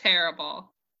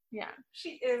terrible. Yeah.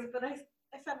 She is, but I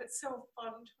found it so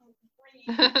fun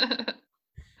to read.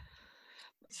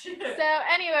 So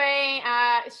anyway,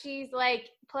 she's like,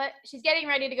 she's getting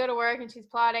ready to go to work, and she's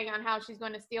plotting on how she's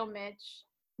going to steal Mitch.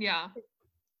 Yeah.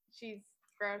 She's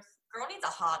gross. Girl needs a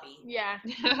hobby. Yeah.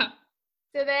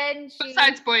 So then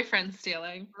besides boyfriend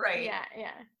stealing. Right.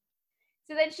 Yeah.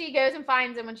 So then she goes and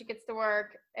finds him when she gets to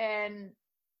work, and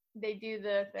they do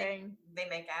the thing. They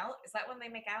make out? Is that when they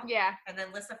make out? Yeah. And then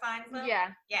Lissa finds them?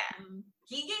 Yeah. Yeah.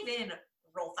 He gave in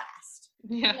real fast.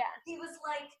 Yeah. He was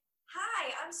like,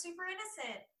 hi, I'm super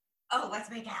innocent. Oh, let's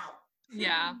make out.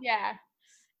 Yeah. Yeah.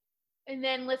 And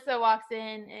then Lissa walks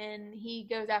in and he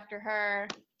goes after her.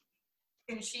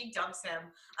 And she dumps him.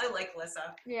 I like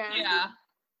Lissa. Yeah. Yeah.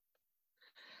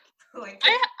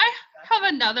 I have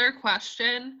another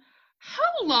question.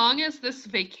 How long is this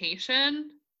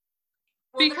vacation?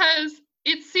 Because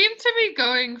it seemed to be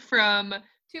going from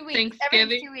 2 weeks.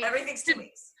 Thanksgiving. Everything's 2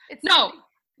 weeks.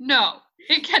 No,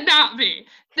 it cannot be.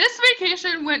 This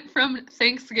vacation went from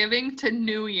Thanksgiving to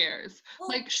New Year's. Well,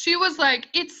 like, she was like,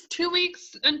 it's 2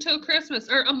 weeks until Christmas,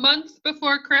 or a month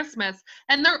before Christmas,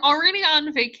 and they're already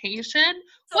on vacation?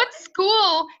 So what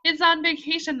school is on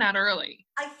vacation that early?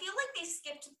 I feel like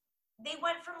they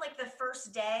went from, like, the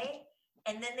first day,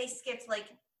 and then they skipped, like,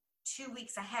 2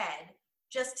 weeks ahead,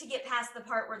 just to get past the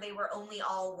part where they were only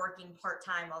all working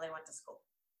part-time while they went to school.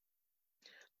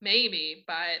 Maybe,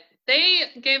 but they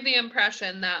gave the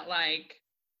impression that, like,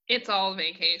 it's all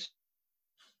vacation.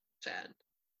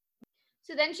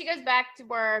 So then she goes back to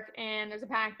work, and there's a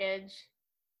package.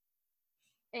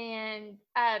 And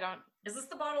I don't... Is this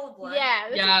the bottle of blood? Yeah.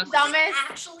 This yes. is the dumbest. Is it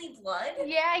actually blood?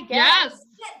 Yeah, I guess. Yes.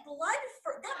 You get blood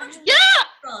for that much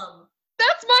from?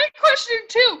 That's my question,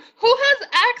 too. Who has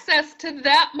access to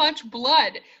that much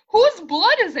blood? Whose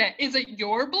blood is it? Is it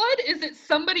your blood? Is it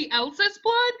somebody else's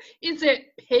blood? Is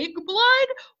it pig blood?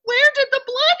 Where did the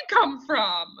blood come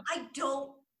from? I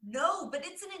don't know, but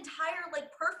it's an entire,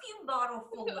 like, perfume bottle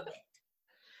full of it.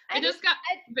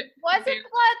 Was it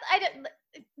blood?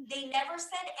 They never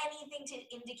said anything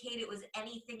to indicate it was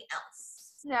anything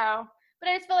else. No. But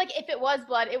I just feel like if it was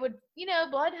blood, it would,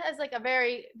 blood has like a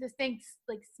very distinct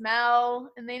like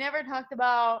smell, and they never talked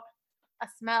about a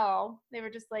smell. They were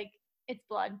just like, it's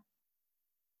blood.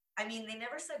 I mean, they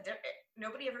never said,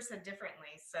 nobody ever said differently,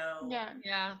 so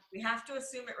yeah, we have to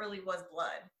assume it really was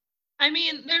blood. I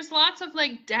mean, there's lots of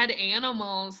like dead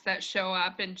animals that show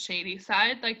up in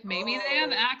Shadyside. Like maybe they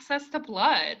have access to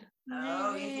blood.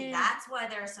 Oh, you think that's why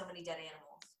there are so many dead animals?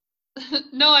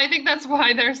 No, I think that's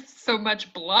why there's so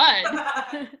much blood.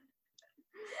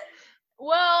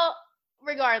 Well,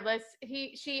 regardless,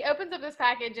 she opens up this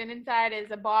package and inside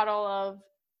is a bottle of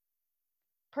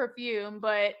perfume,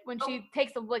 but when she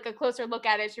takes a closer look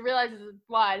at it, she realizes it's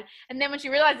blood. And then when she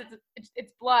realizes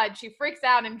it's blood, she freaks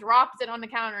out and drops it on the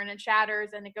counter, and it shatters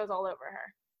and it goes all over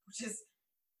her. Which is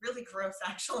really gross,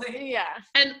 actually. Yeah.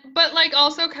 But like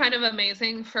also kind of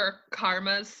amazing for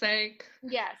karma's sake.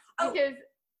 Yes. Because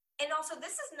and also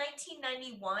this is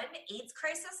 1991. AIDS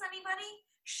crisis,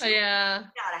 anybody? Yeah.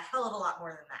 Got a hell of a lot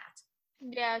more than that.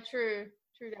 Yeah, true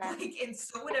that. Like, and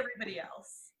so would everybody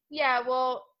else. Yeah,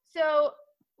 well, so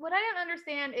what I don't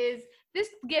understand is this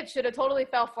gift should have totally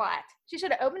fell flat. She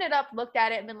should have opened it up, looked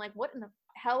at it, and been like, what in the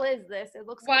hell is this? It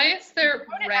looks Why is there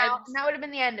red? And that would have been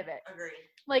the end of it. Agreed.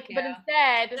 Like, but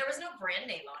instead there was no brand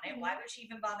name on it. Why would she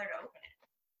even bother to open it?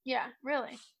 Yeah,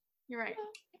 really. You're right.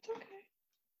 Yeah, it's okay.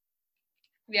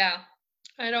 Yeah.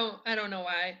 I don't know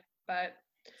why, but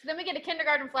so then we get a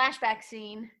kindergarten flashback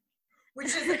scene.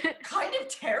 Which is kind of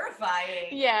terrifying.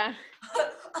 Yeah.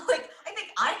 Like, I think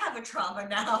I have a trauma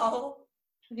now.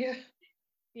 Yeah.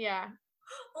 Yeah.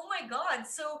 Oh my god.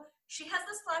 So she has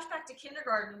this flashback to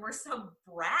kindergarten where some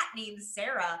brat named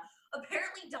Sarah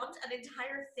apparently dumped an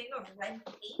entire thing of red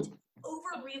paint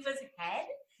over Reva's head.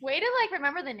 Way to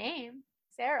remember the name.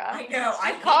 Sarah. I know.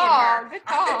 Good call. Good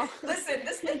call. Listen,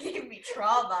 this thing gave me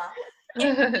trauma.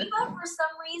 And Reva, for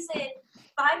some reason,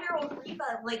 5-year-old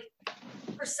Reva,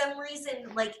 for some reason,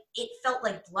 it felt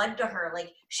like blood to her.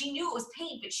 Like, she knew it was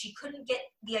paint, but she couldn't get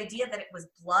the idea that it was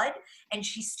blood, and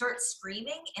she starts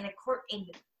screaming, and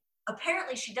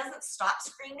apparently she doesn't stop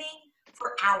screaming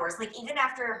for hours. Like, even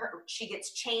after she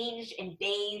gets changed and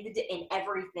bathed and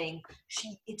everything,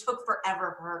 it took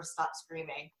forever for her to stop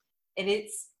screaming. And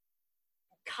it's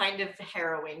kind of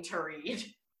harrowing to read.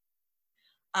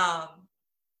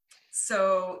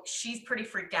 So she's pretty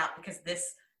freaked out because this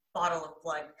bottle of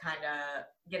blood kind of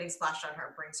getting splashed on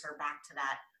her brings her back to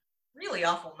that really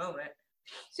awful moment.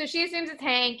 So she assumes it's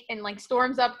Hank and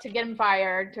storms up to get him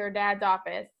fired to her dad's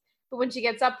office. But when she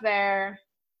gets up there,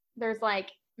 there's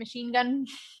machine gun.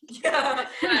 Yeah.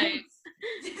 Right.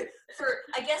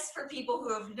 I guess for people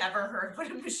who have never heard what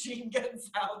a machine gun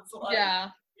sounds like. Yeah.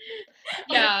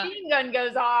 A machine gun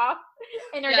goes off,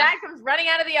 and her dad comes running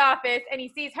out of the office, and he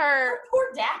sees her. Her poor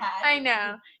dad. I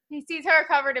know. He sees her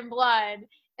covered in blood,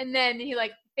 and then he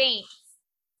faints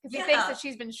because he thinks that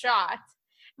she's been shot.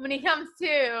 When he comes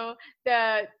to,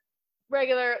 the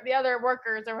other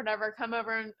workers or whatever come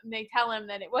over and they tell him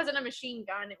that it wasn't a machine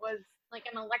gun; it was an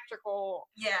electrical.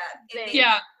 Yeah.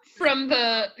 Yeah, from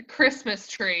the Christmas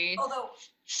tree. Although.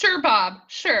 Sure, Bob.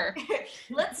 Sure.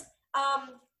 Let's.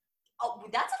 Oh,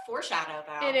 that's a foreshadow,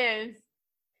 though. It is.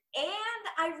 And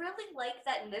I really like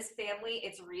that in this family,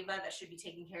 it's Reva that should be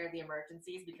taking care of the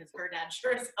emergencies because her dad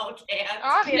sure as hell can't.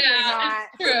 Obviously not.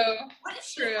 It's true. What if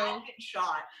she had been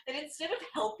shot? And instead of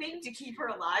helping to keep her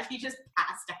alive, he just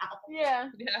passed out. Yeah.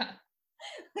 Yeah.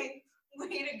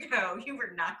 Way to go. You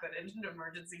were not good in an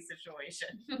emergency situation.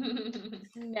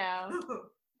 No.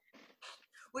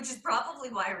 Which is probably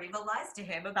why Reva lies to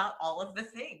him about all of the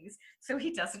things, so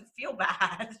he doesn't feel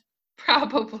bad.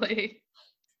 Probably.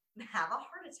 Have a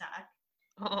heart attack.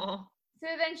 Oh. So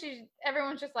then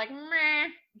everyone's just meh.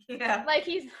 Yeah.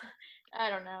 I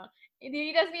don't know.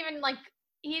 He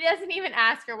doesn't even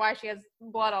ask her why she has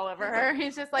blood all over her.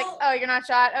 He's just oh, you're not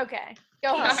shot? Okay.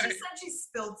 Go home. She said she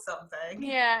spilled something.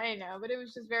 Yeah, I know, but it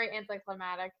was just very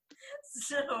anticlimactic.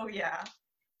 So, yeah.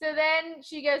 So then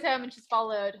she goes home and she's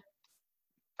followed.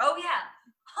 Oh,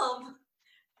 yeah.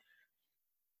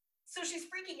 So she's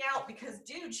freaking out because,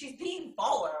 dude, she's being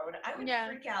followed. I would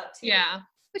freak out, too. Yeah.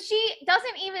 But she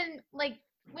doesn't even,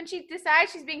 when she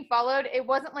decides she's being followed, it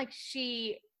wasn't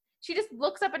she just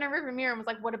looks up in her rearview mirror and was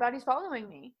like, what about he's following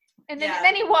me? And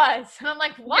then he was. And I'm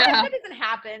like, what? Yeah. That doesn't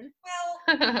happen.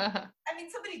 Well, I mean,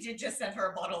 somebody did just send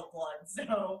her a bottle of blood,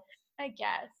 so. I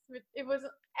guess. But it was,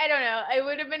 I don't know. It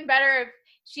would have been better if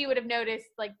she would have noticed,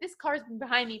 this car's been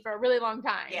behind me for a really long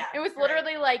time. Yeah. It was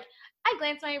literally I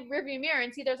glance my rearview mirror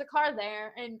and see there's a car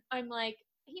there, and I'm like,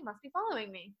 he must be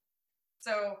following me.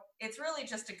 So it's really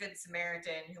just a good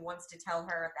Samaritan who wants to tell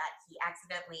her that he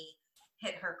accidentally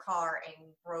hit her car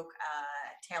and broke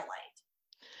a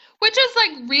taillight. Which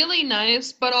is really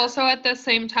nice, but also at the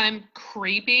same time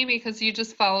creepy because you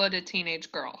just followed a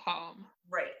teenage girl home.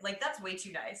 Right. That's way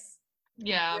too nice.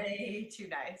 Yeah. Way too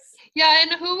nice. Yeah,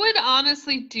 and who would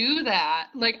honestly do that?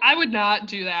 I would not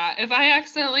do that. If I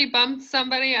accidentally bumped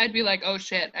somebody, I'd be like, oh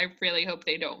shit, I really hope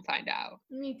they don't find out.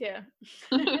 Me too.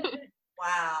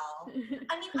 Wow.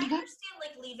 I mean, I understand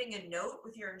leaving a note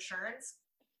with your insurance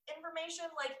information,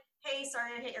 hey,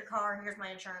 sorry I hit your car, here's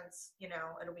my insurance,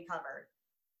 it'll be covered.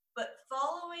 But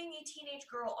following a teenage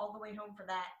girl all the way home for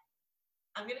that,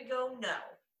 I'm gonna go no.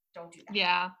 Don't do that.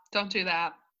 Yeah, don't do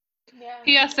that.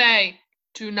 Yeah. PSA,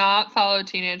 do not follow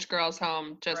teenage girls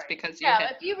home just because you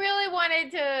hit. If you really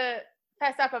wanted to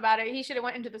fess up about it, he should have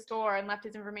went into the store and left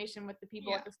his information with the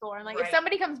people at the store. And if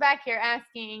somebody comes back here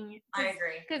asking, I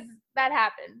agree. Because that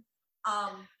happens.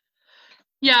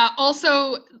 Yeah,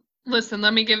 also, listen,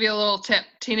 let me give you a little tip.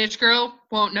 Teenage girl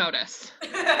won't notice.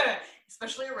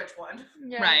 Especially a rich one.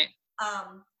 Yeah. Right.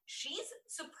 She's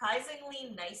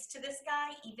surprisingly nice to this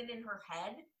guy, even in her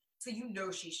head. So you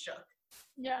know she's shook.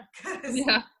 Yeah.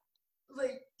 Yeah.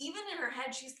 Like, even in her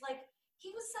head, she's like, he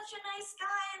was such a nice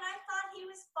guy, and I thought he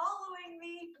was following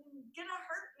me, gonna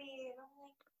hurt me. And I'm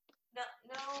like,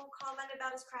 no comment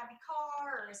about his crappy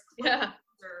car or his clothes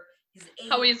or his age.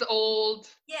 How he's old.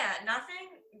 Yeah,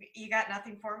 nothing. You got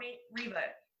nothing for me? Reva,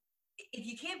 if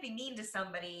you can't be mean to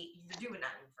somebody, you're doing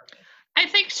nothing for me. I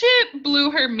think she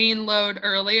blew her mean load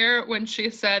earlier when she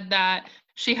said that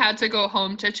she had to go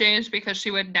home to change because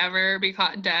she would never be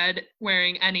caught dead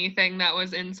wearing anything that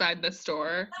was inside the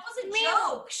store. That was a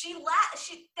joke.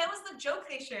 That was the joke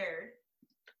they shared.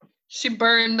 She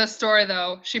burned the store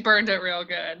though. She burned it real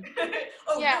good.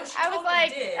 Yeah, no, I was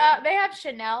like, they have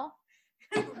Chanel.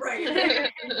 Right.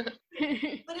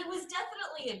 But it was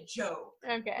definitely a joke.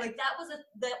 Okay. Like that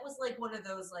was like one of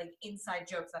those like inside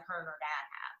jokes that her and her dad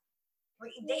have.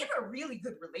 Like they have a really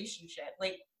good relationship.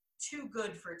 Like too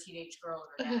good for a teenage girl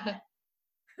and her dad.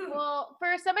 Well,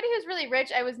 for somebody who's really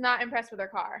rich, I was not impressed with her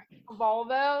car.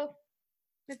 Volvo,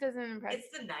 it doesn't impress me.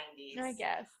 It's the 90s. I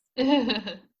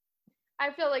guess.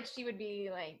 I feel like she would be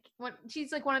like,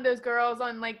 she's like one of those girls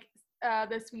on like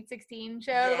the Sweet 16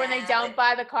 show when they don't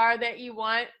buy the car that you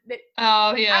want.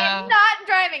 Oh, yeah. I'm not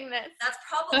driving this. That's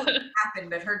probably what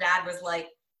happened, but her dad was like,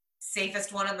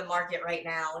 safest one on the market right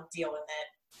now, deal with it.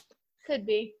 Could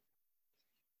be.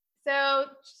 So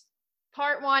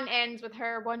part 1 ends with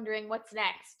her wondering what's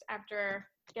next after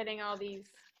getting all these,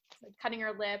 like cutting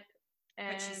her lip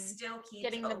and but she still keeps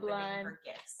getting the blood. Her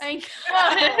gifts. I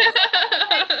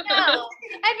know.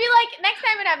 I'd be like, next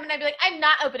time it happened, I'd be like, I'm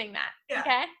not opening that. Yeah.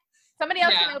 Okay? Somebody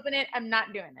else can open it. I'm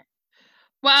not doing it.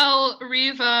 Well,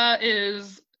 Reva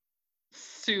is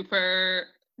super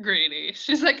greedy.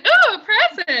 She's like, oh, a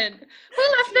present. Who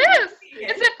left this?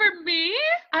 Is it for me?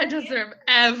 I deserve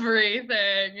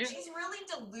everything. She's really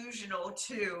delusional,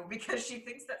 too, because she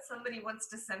thinks that somebody wants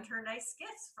to send her nice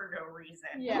gifts for no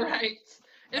reason. Yeah. Right.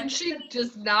 And she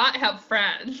does not have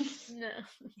friends. No.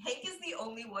 Hank is the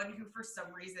only one who, for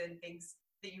some reason, thinks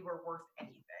that you are worth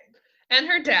anything. And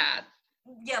her dad.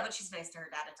 Yeah, but she's nice to her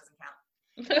dad. It doesn't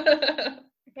count.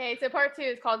 Okay, so part 2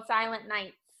 is called Silent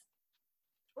Nights.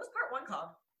 What's part 1 called?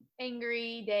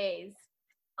 Angry Days.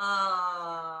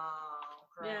 Oh,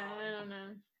 girl. Yeah, I don't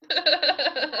know.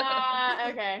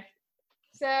 Okay.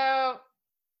 So.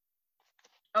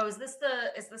 Oh, is this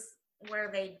where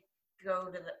they go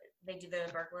to they do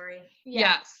the burglary?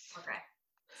 Yes. Okay.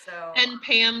 So. And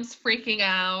Pam's freaking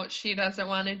out. She doesn't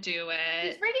want to do it.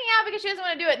 She's freaking out because she doesn't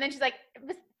want to do it. And then she's like,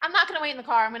 I'm not going to wait in the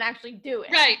car. I'm going to actually do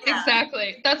it. Right,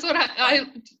 exactly. That's what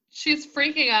she's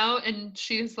freaking out and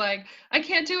she's like, I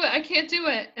can't do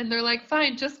it. And they're like,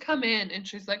 fine, just come in. And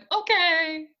she's like,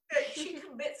 okay. She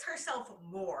commits herself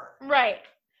more. Right.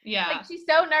 Yeah. Like she's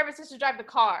so nervous just to drive the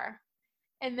car.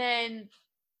 And then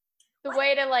the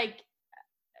way to like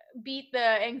beat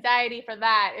the anxiety for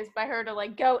that is by her to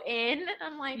like go in.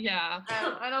 I'm like, yeah.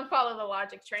 I don't follow the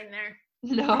logic train there.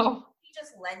 No. You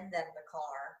just lend them the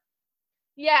car.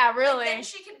 Yeah, really. Like, then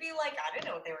she could be like, I didn't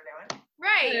know what they were doing.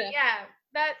 Right.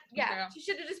 Yeah. She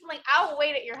should have just been like, I'll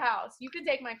wait at your house. You can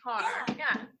take my car.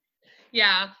 Yeah.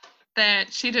 Yeah.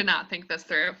 That she did not think this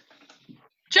through.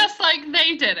 Just like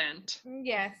they didn't.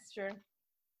 Yes, true.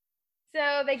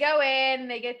 So they go in,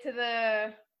 they get to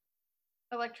the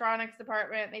electronics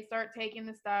department, they start taking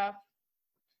the stuff,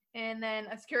 and then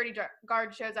a security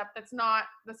guard shows up that's not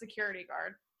the security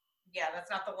guard. Yeah, that's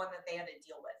not the one that they had to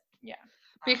deal with. Yeah.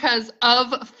 Because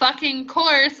of fucking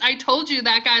course, I told you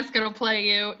that guy's gonna play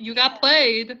you. You got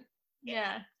played.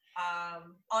 Yeah.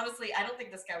 Honestly, I don't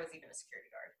think this guy was even a security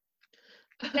guard.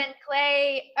 Then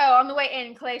Clay, on the way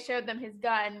in, Clay showed them his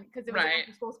gun because it was an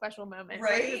after-school special moment.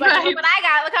 Right. So he was like, look what I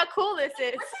got. Look how cool this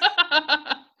is.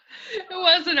 It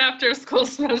was an after-school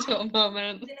special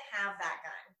moment. He didn't have that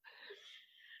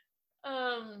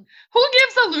gun. Who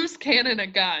gives a loose cannon a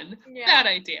gun? Yeah. Bad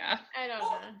idea. I don't know.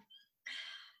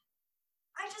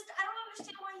 I don't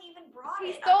understand why he even brought it.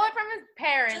 He stole it from his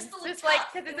parents. Just like,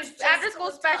 because it's an after-school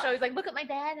special. He's like, look what my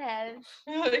dad has.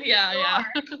 Yeah.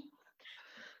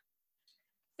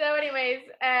 So anyways,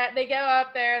 they go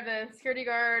up there. The security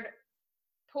guard,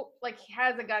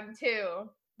 has a gun too.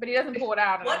 But he doesn't pull it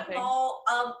out. What mall?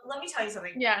 Let me tell you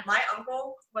something. Yeah. My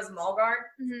uncle was mall guard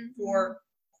for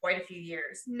quite a few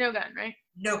years. No gun, right?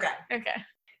 No gun. Okay.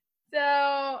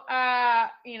 So,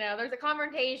 there's a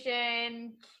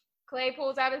confrontation. Clay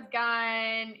pulls out his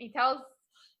gun. He tells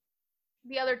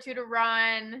the other two to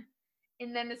run.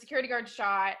 And then the security guard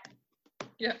shot.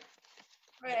 Yeah.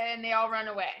 And they all run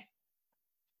away.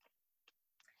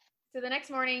 So the next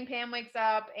morning, Pam wakes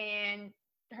up and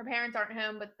her parents aren't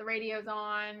home, but the radio's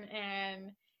on.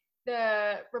 And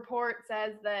the report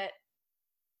says that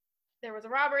there was a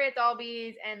robbery at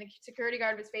Dalby's and the security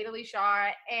guard was fatally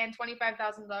shot and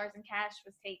 $25,000 in cash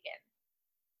was taken.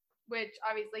 Which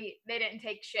obviously they didn't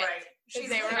take shit. Right.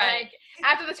 They were like,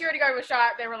 after the security guard was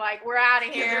shot, they were like, we're out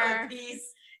of here.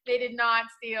 They did not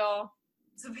steal.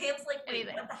 So Pam's like, wait,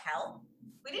 anything. what the hell?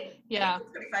 We didn't pay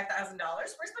 $25,000.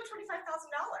 Where's my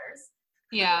 $25,000?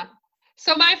 Yeah.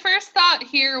 So my first thought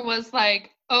here was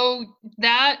like, oh,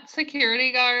 that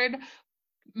security guard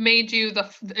made you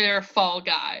their fall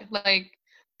guy. Like,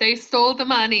 they stole the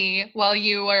money while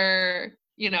you were,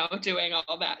 doing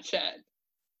all that shit.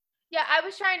 Yeah, I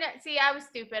was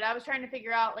stupid. I was trying to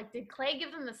figure out, like, did Clay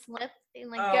give them the slip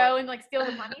and, go and, steal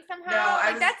the money somehow?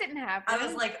 No, that didn't happen. I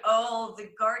was like, oh, the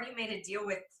guard you made a deal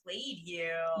with played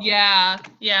you. Yeah.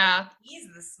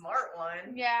 He's the smart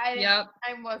one. Yeah,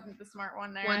 I wasn't the smart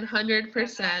one there.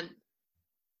 100%.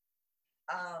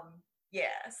 Yeah,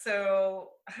 so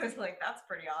I was like, that's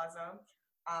pretty awesome.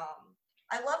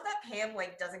 I love that Pam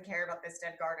doesn't care about this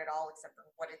dead guard at all, except for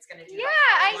what it's gonna do. Yeah,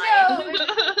 I know.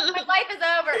 My life is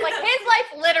over. Like, his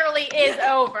life literally is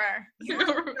over. You're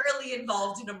literally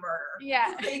involved in a murder.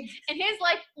 Yeah, and his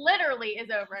life literally is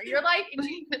over. Your life,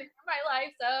 my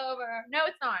life's over. No,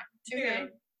 it's not. Okay.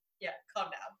 Yeah, calm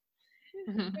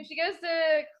down. So she goes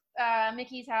to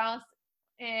Mickey's house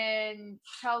and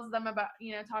tells them about,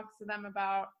 talks to them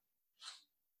about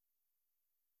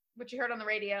what she heard on the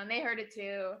radio, and they heard it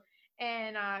too.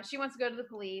 And she wants to go to the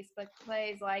police, but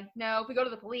Clay's like, no, if we go to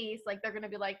the police, they're going to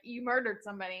be like, you murdered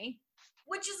somebody.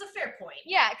 Which is a fair point.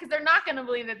 Yeah, because they're not going to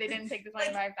believe that they didn't take the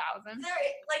 $25,000.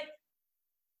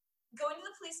 Going to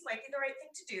the police might be the right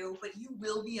thing to do, but you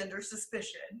will be under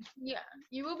suspicion. Yeah,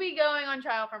 you will be going on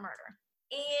trial for murder.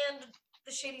 And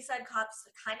the Shady Side cops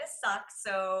kind of suck,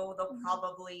 so they'll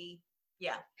probably,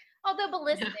 Although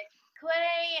ballistic,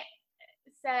 Clay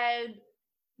said,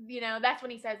 that's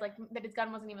when he says, that his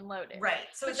gun wasn't even loaded. Right.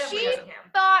 So but it definitely she wasn't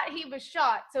him. Thought he was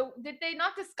shot. So did they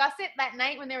not discuss it that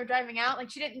night when they were driving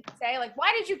out? She didn't say,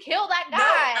 why did you kill that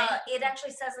guy? No, it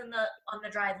actually says on the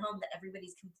drive home that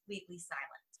everybody's completely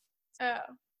silent.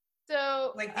 Oh.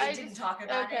 So they didn't talk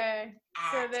about it. Okay.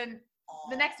 So then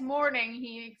the next morning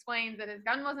he explains that his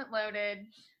gun wasn't loaded.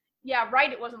 Yeah,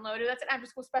 right, it wasn't loaded. That's an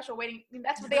after-school special waiting.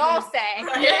 That's what they all say.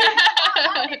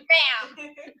 Right.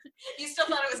 Bam! You still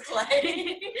thought it was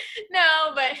Clay?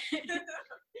 No, but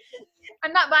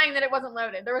I'm not buying that it wasn't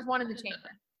loaded. There was one in the chamber.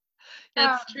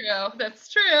 That's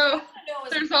true.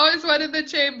 There's always one in the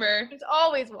chamber. There's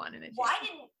always one in the chamber. Why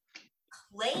didn't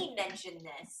Clay mention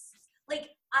this?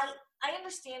 I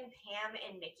understand Pam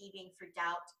and Mickey being freaked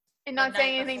out. And not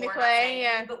saying anything to Clay,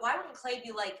 But why wouldn't Clay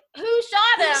be like, who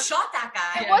shot him? Who shot that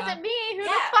guy? It wasn't me. Who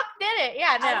the fuck did it?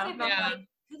 Yeah, no.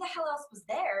 Who the hell else was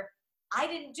there? I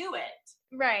didn't do it.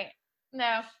 Right.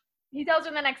 No. He tells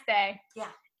her the next day.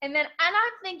 Yeah. And I'm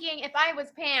thinking, if I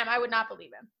was Pam, I would not believe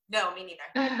him. No, me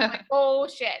neither.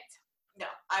 Bullshit. No,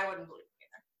 I wouldn't believe him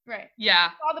either. Right.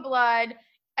 Yeah. Saw the blood.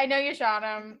 I know you shot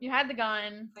him. You had the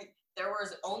gun. There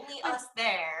was only us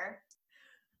there.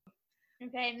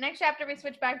 Okay, next chapter we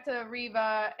switch back to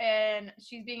Reva, and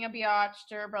she's being a biatch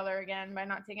to her brother again by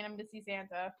not taking him to see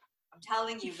Santa. I'm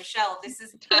telling you, Michelle, this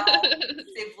is how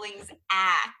siblings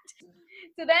act.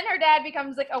 So then her dad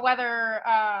becomes a weather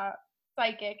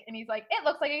psychic, and he's like, it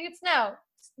looks like it could snow.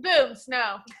 Boom,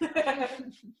 snow.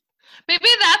 Maybe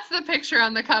that's the picture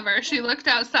on the cover. She looked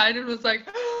outside and was like,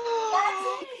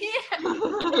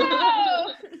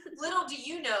 no. Little do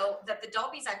you know that the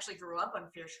Dalbys actually grew up on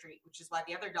Fear Street, which is why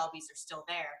the other Dalbys are still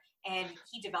there. And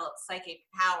he developed psychic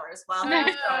powers while he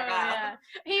was growing up. Yeah.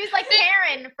 He was like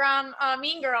Karen from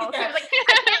Mean Girls. He was like,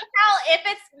 I can't tell if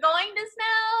it's going to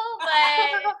snow,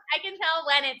 but I can tell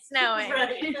when it's snowing.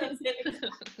 Right.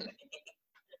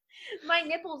 My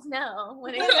nipples know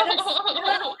when it's going to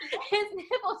snow. His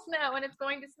nipples know when it's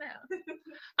going to snow.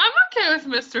 I'm okay with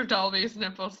Mr. Dalby's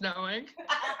nipples knowing.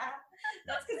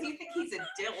 That's because you think he's a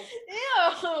dilf.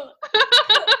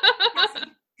 Ew.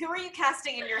 Who are you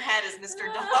casting in your head as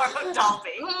Mr.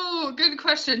 Dalby? Oh, good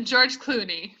question. George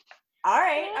Clooney. All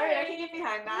right, I can get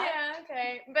behind that. Yeah,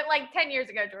 okay. But 10 years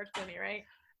ago, George Clooney, right?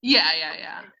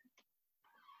 Yeah.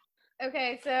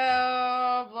 Okay, so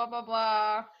blah blah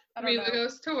blah. I don't Reva know.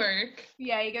 goes to work.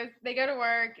 Yeah, they go to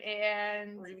work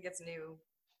and Reva gets new.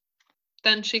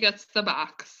 Then she gets the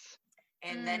box.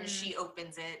 And then she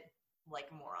opens it like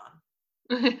a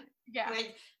moron. yeah.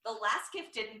 Like, the last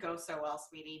gift didn't go so well,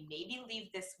 sweetie. Maybe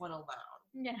leave this one alone.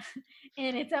 Yeah.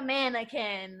 And it's a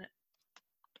mannequin.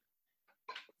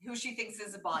 Who she thinks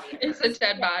is a body. It's a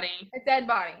dead body. A dead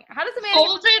body. How does a mannequin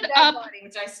Folded dead up. body,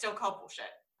 which I still call bullshit.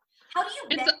 How do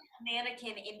you bend a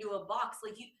mannequin into a box?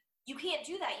 Like, you can't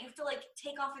do that. You have to, like,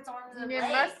 take off its arms and legs.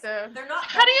 Must have. They're not.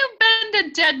 How do you bend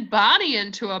a dead body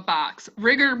into a box?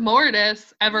 Rigor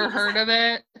mortis. Ever heard of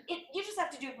it? You just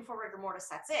have to do it before rigor mortis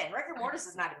sets in. Rigor mortis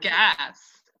is not a Gas.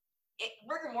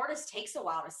 rigor mortis takes a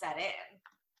while to set in.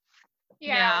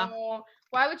 Yeah. Well,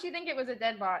 why would she think it was a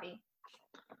dead body?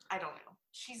 I don't know.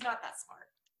 She's not that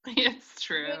smart. It's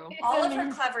true. All of her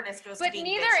cleverness goes to being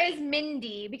neither bitchy. is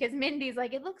Mindy, because Mindy's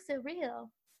like, it looks so real.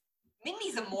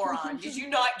 Mindy's a moron. Did you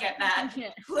not get that? Yeah.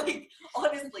 Like,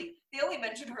 honestly, they only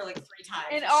mentioned her like 3 times.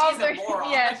 And She's a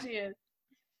moron. Yeah, she is.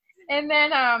 And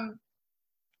then,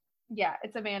 yeah,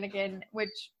 it's a mannequin,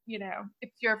 which, you know, if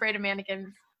you're afraid of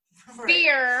mannequins, Right.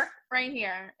 fear right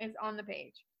here is on the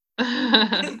page.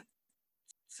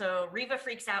 So Reva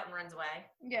freaks out and runs away.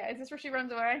 Yeah, is this where she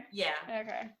runs away? Yeah.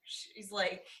 Okay. She's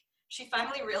like, she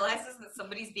finally realizes that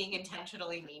somebody's being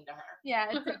intentionally mean to her. Yeah,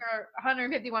 it took her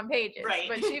 151 pages, Right.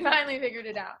 but she finally figured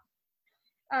it out.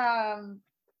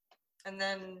 And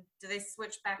then, do they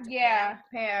switch back to Yeah,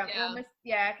 Pam? Pam. Yeah. Well,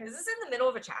 yeah, Is because this in the middle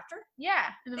of a chapter? yeah,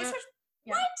 in the They middle- switch.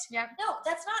 yeah. What? Yeah. No,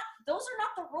 that's not. Those are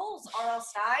not the rules, R.L.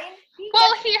 Stein.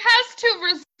 Well, he has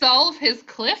to resolve his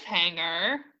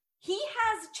cliffhanger. He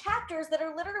has chapters that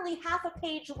are literally half a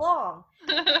page long.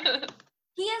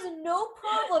 He has no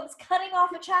problems cutting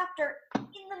off a chapter in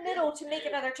the middle to make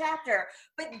another chapter.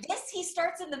 But this, he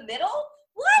starts in the middle?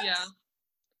 What? Yeah.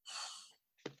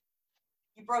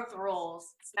 You broke the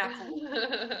rules. It's not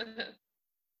cool.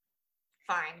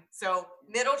 Fine. So,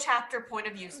 middle chapter point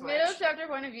of view switch. Middle chapter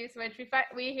point of view switch.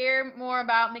 We hear more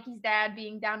about Mickey's dad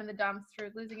being down in the dumps for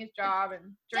losing his job and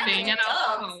Being drinking. an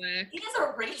alcoholic. He is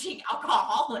a raging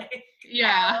alcoholic.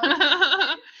 Yeah.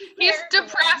 He's Terrible.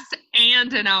 depressed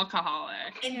and an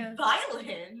alcoholic. And Yes.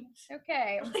 violent.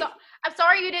 Okay, I'm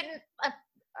sorry you didn't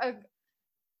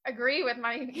agree with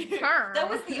my term. That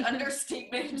was the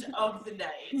understatement of the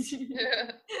night.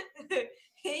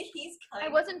 He's kind I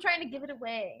wasn't trying to give it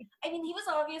away. I mean, he was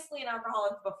obviously an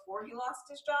alcoholic before he lost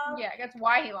his job. Yeah, that's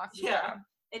why he lost his Yeah. job.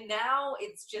 And now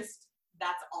it's just,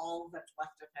 that's all that's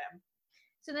left of him.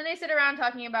 So then they sit around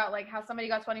talking about like how somebody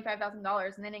got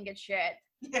 $25,000 and they didn't get shit.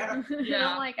 Yeah. And Yeah.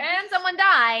 I'm like, and someone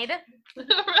died. And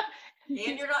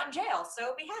you're not in jail,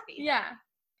 so be happy. Yeah.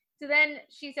 So then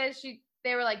she says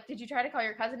they were like, did you try to call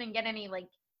your cousin and get any like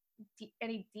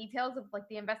any details of like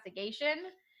the investigation?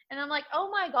 And I'm like, oh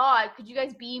my God, could you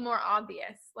guys be more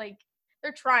obvious? Like,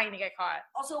 they're trying to get caught.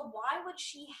 Also, why would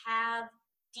she have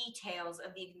details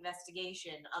of the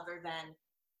investigation other than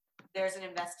there's an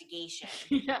investigation?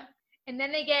 Yeah. And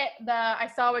then they get the I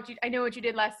know what you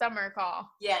did last summer call.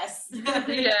 Yes.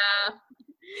 Yeah.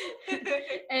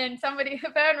 And the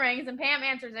phone rings and Pam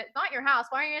answers it. It's not your house.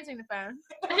 Why are you answering the phone?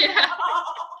 Yeah.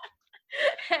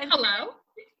 And Hello?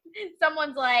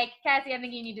 someone's like, Cassie, I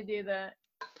think you need to do the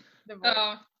voice.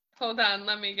 Oh, hold on.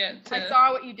 Let me get to. I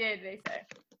saw what you did, they say.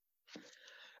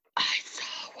 I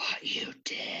saw what you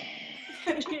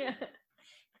did. Yeah.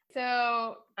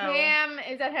 So Pam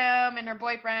is at home and her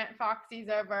boyfriend Foxy's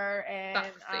over and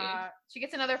Foxy. she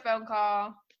gets another phone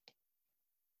call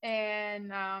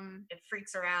and It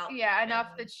freaks her out. yeah, enough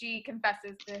that she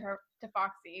confesses to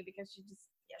Foxy because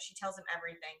She tells him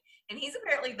everything. And he's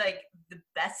apparently like the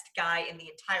best guy in the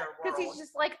entire world. because he's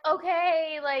just like,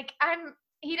 okay, like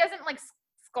he doesn't like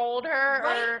scold her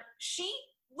Right? or She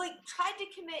like tried to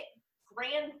commit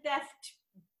grand theft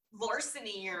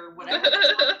larceny or whatever.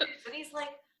 And he's like,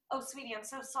 oh sweetie, I'm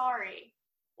so sorry.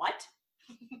 What?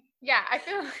 yeah, I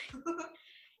feel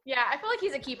like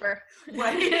he's a keeper.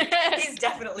 Right? He's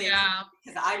definitely Yeah.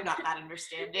 because I'm not that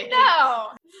understanding. No,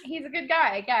 he's a good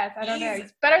guy, I guess. I don't know.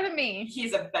 He's better than me.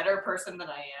 He's a better person than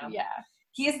I am. Yeah.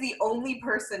 He is the only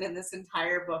person in this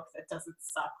entire book that doesn't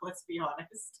suck, let's be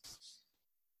honest.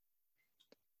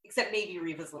 Except maybe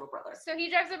Reva's little brother. So he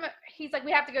drives him. He's like,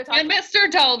 we have to go talk. And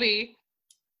Mr. Dolby.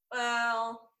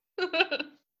 Well,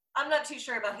 I'm not too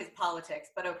sure about his politics,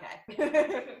 but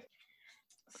okay.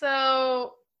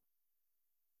 So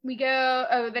we go.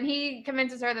 Oh, then he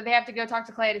convinces her that they have to go talk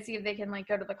to Clay to see if they can like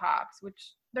go to the cops,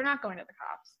 which they're not going to the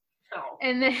cops. No.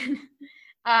 And then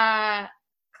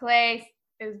Clay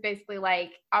is basically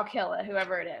like, I'll kill it,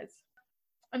 whoever it is.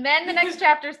 And then the next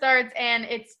chapter starts, and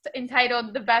it's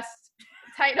entitled the best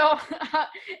title.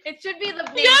 It should be the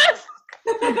name. Yes!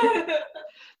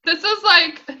 This is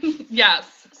like,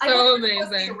 yes, so amazing. This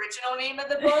was the original name of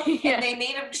the book, Yeah. and they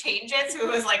made him change it, so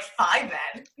it was like 5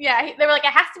 then. Yeah, they were like,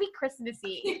 it has to be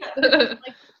Christmassy. Like,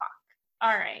 fuck.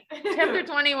 All right. Chapter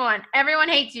 21. Everyone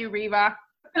hates you, Reva.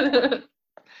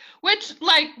 Which,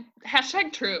 like,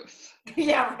 hashtag truth.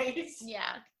 Yeah, right.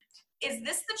 Yeah. Is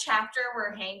this the chapter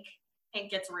where Hank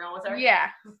gets real with her? Yeah.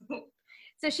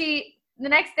 So the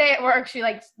next day at work, she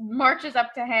like marches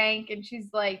up to Hank and she's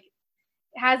like,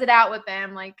 has it out with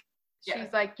him. Like,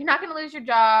 she's like, you're not going to lose your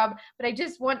job, but I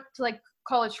just want to like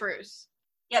call a truce.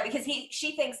 Yeah, because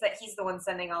she thinks that he's the one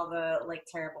sending all the like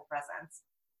terrible presents.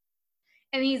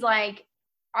 And he's like,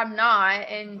 I'm not.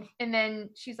 And then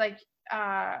she's like,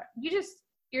 you're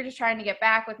just trying to get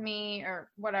back with me or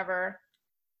whatever.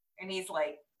 And he's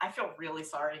like, I feel really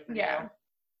sorry for you.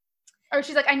 Or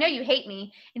she's like, I know you hate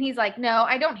me. And he's like, no,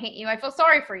 I don't hate you. I feel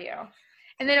sorry for you.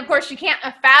 And then, of course, she can't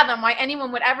fathom why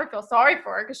anyone would ever feel sorry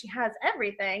for her because she has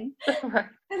everything. And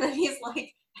then he's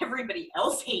like, everybody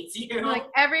else hates you. Like,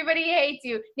 everybody hates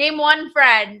you. Name one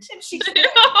friend. And she's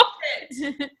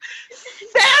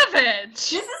Savage!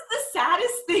 This is the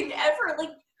saddest thing ever.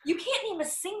 Like, you can't name a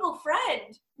single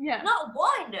friend. Yeah. Not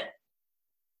one.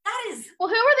 That is... Well,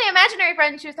 who were the imaginary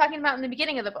friends she was talking about in the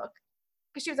beginning of the book?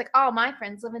 Because she was like, all my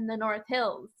friends live in the North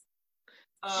Hills.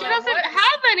 She doesn't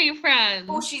have any friends.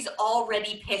 Oh, she's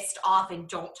already pissed off and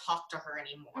don't talk to her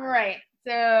anymore. Right.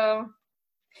 So,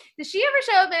 did she ever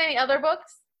show up in any other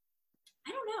books?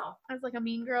 I don't know. As like a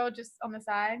mean girl just on the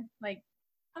side? Like,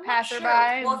 I'm passerby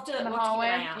sure. We'll have to, in the we'll have to keep hallway?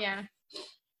 an eye out. Yeah.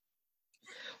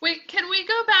 Wait, can we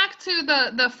go back to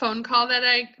the phone call that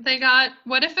they got?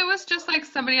 What if it was just like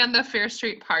somebody on the Fear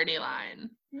Street party line?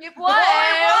 It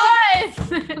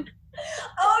was!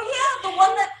 Oh yeah, the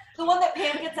one that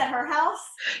Pam gets at her house.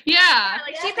 Yeah.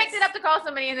 Like, she picked it up to call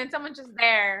somebody, and then someone's just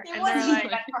there. It And wasn't they're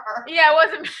even like, for her. yeah, it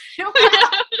wasn't.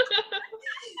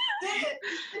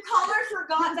 The caller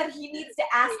forgot that he needs to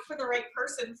ask for the right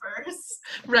person first.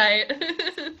 Right.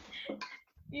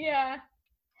 Yeah.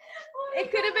 It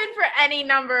could have been for any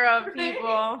number of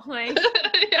people. Like,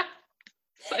 Yeah.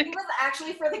 It was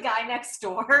actually for the guy next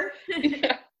door.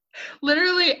 Yeah.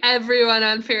 Literally everyone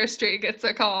on Fear Street gets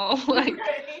a call. Like,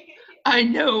 I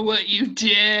know what you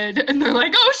did. And they're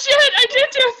like, oh shit, I did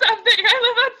do something. I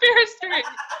live on Fear Street.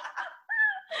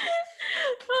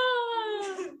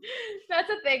 that's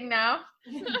a thing now.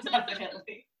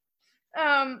 Definitely.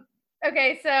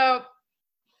 Okay, so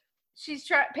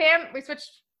Pam, we switched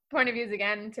point of views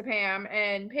again to Pam,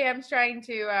 and Pam's trying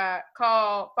to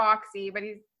call Foxy, but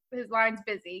his line's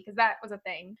busy because that was a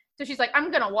thing. So she's like,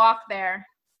 I'm gonna walk there.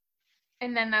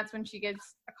 And then that's when she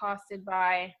gets accosted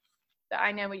by the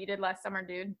I know what you did last summer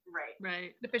dude.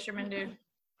 Right. The fisherman dude.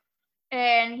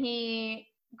 And he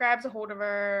grabs a hold of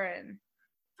her and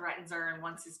threatens her and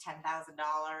wants his $10,000.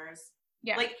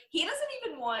 Yeah. Like, he doesn't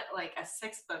even want like a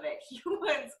sixth of it. He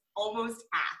wants almost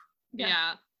half.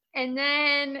 Yeah. And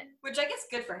then Which I guess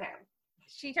good for him.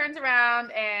 she turns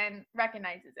around and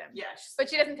recognizes him. Yes. But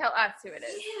she doesn't tell us who it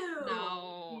is. Ew.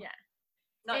 No. Yeah.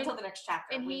 Not until the next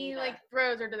chapter. And We he need like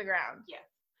throws her to the ground.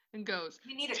 And goes,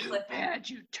 we need a too clip. bad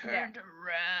you turned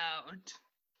around.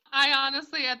 I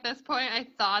honestly, at this point, I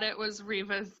thought it was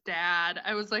Reva's dad.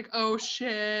 I was like, oh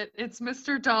shit, it's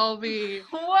Mr. Dolby.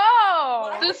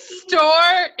 Whoa! The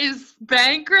store is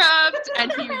bankrupt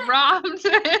and he robbed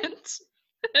it.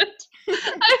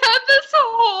 I had this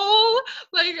whole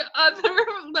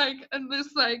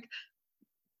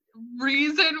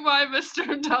reason why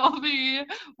Mr. Dolby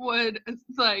would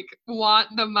like want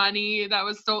the money that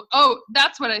was stolen. Oh,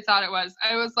 that's what I thought it was.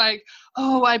 I was like,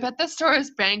 oh, I bet the store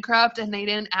is bankrupt and they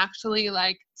didn't actually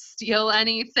like steal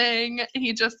anything.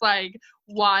 He just like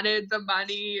wanted the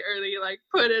money or they like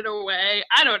put it away.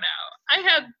 I don't know. I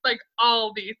had like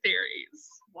all these theories.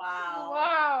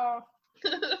 Wow.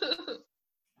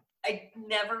 I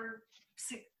never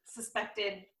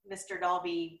suspected Mr.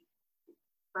 Dolby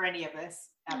for any of this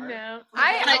ever. No.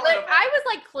 Like, I was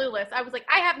like clueless. I was like,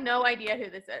 I have no idea who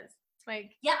this is.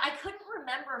 Like, yeah, I couldn't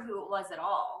remember who it was at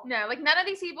all. no, like none of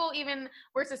these people even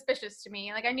were suspicious to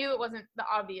me. Like I knew it wasn't the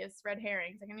obvious red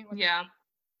herrings. Like I knew it wasn't. Yeah.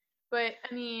 But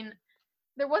I mean,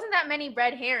 there wasn't that many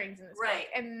red herrings in this Right.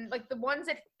 book. And like the ones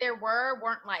that there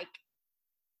weren't like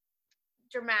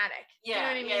dramatic. Yeah, You know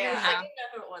what I mean? It yeah. was I like, didn't know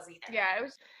who it was either. yeah, it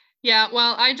was. Yeah,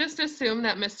 well, I just assume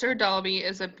that Mr. Dolby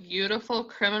is a beautiful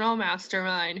criminal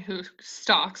mastermind who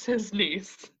stalks his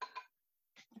niece.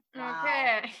 Wow.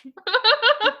 Okay.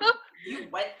 You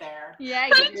went there. Yeah,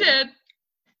 I you did.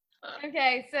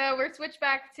 Okay, so we're switched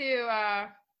back to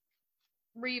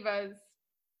Reva's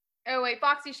Oh wait,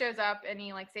 Foxy shows up and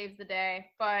he like saves the day,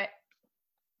 but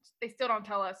they still don't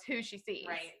tell us who she sees.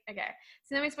 Right. Okay.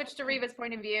 So then we switch to Reva's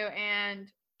point of view, and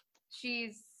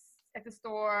she's at the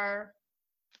store,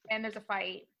 and there's a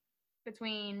fight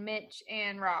between Mitch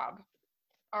and Rob.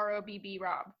 R-O-B-B,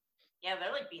 Rob. Yeah,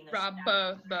 they're like being the Rob, shit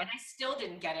out of each bo. other. And I still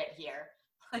didn't get it here.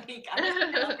 Like, I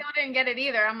still didn't get it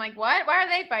either. I'm like, what? Why are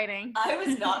they fighting? I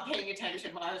was not paying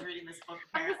attention when I was reading this book.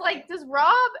 I was Apparently. like,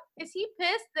 is he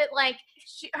pissed that like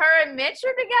her and Mitch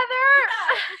are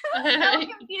together? I'm so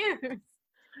confused.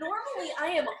 Normally, I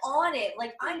am on it.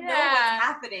 Like, I know what's Yeah.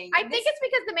 happening. I And think it's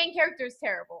because the main character is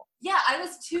terrible. Yeah, I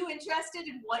was too interested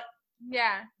in what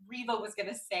Yeah. Riva was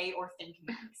gonna say or think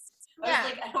next. I Yeah.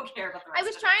 was like, I don't care about the rest I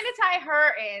was of trying this. to tie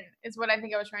her in, is what I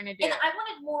think I was trying to do. And I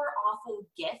wanted more awful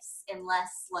gifts and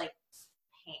less, like,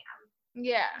 Pam.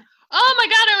 Yeah. Oh my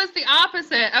god, it was the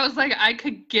opposite. I was like, I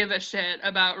could give a shit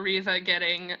about Riva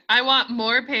getting. I want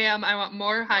more Pam. I want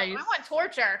more heist. I want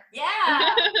torture. Yeah.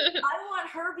 I want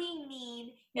her being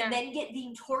mean and Yeah. then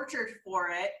being tortured for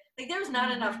it. Like, there's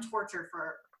not enough torture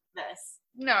for this.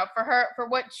 No, for her, for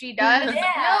what she does.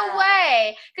 Yeah. No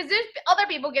way. Because there's other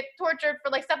people get tortured for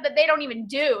like stuff that they don't even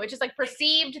do. It's just like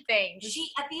perceived things. She,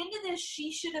 at the end of this,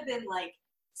 she should have been, like,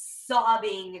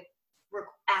 sobbing,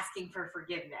 asking for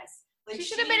forgiveness. Like, She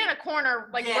should have been in a corner,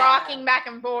 like Yeah. rocking back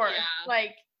and forth. Yeah.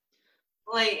 Like,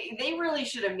 they really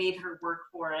should have made her work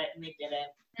for it, and they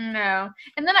didn't. no.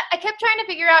 And then I kept trying to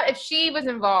figure out if she was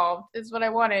involved, is what I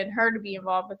wanted her to be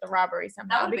involved with the robbery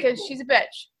somehow. would've been Because cool. she's a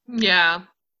bitch. Yeah.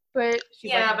 But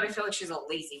she's Yeah, but I feel like she's a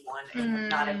lazy one and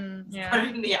not yeah. put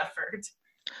in the effort.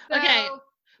 Okay. So-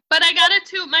 But I gotta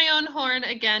toot my own horn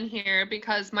again here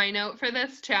because my note for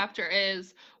this chapter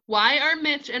is what are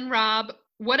Mitch and Rob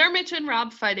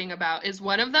fighting about? Is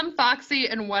one of them Foxy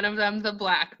and one of them the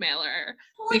blackmailer?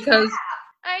 Holy Because crap.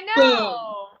 I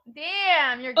know.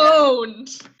 Damn, you're good. owned.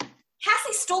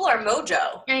 Cassie stole our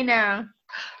mojo. I know.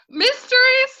 Mystery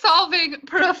solving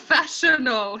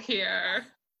professional here.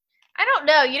 I don't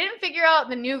know. You didn't figure out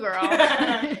the new girl.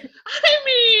 I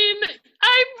mean,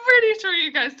 I'm pretty sure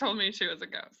you guys told me she was a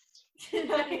ghost.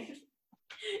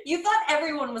 You thought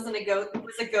everyone was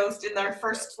a ghost in their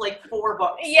first, like, 4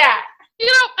 books. Yeah. You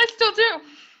know, I still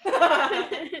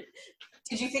do.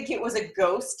 Did you think it was a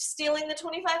ghost stealing the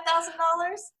 $25,000?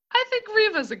 I think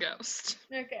Riva's a ghost.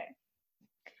 Okay.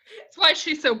 That's why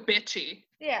she's so bitchy.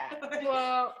 Yeah.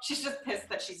 Well, She's just pissed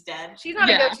that she's dead. she's not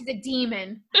Yeah. a ghost. She's a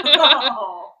demon.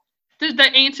 Oh. Did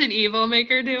the ancient evil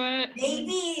maker do it?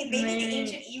 Maybe the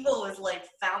ancient evil is, like,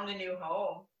 found a new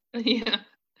home. Yeah.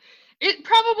 It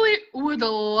probably would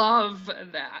love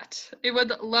that. It would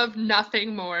love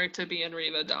nothing more to be in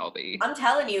Riva Dalby. I'm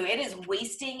telling you, it is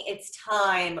wasting its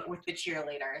time with the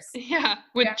cheerleaders. Yeah,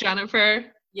 with Yeah. Jennifer.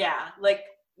 Yeah, like.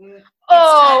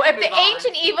 Oh, it's time if to the move on.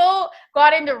 ancient evil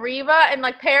got into Riva and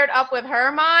like paired up with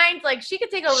her mind, like she could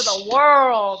take over the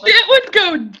world. It would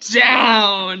go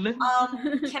down.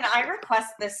 Can I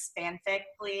request this fanfic,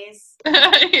 please?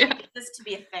 Yeah. I want this to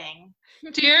be a thing.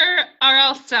 Dear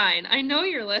R.L. Stein, I know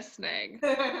you're listening.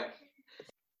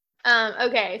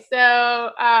 Okay,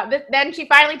 so then she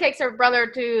finally takes her brother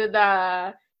to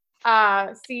the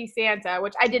see Santa,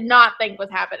 which I did not think was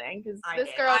happening because I this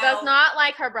did. girl does not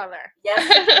like her brother. Yes,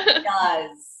 it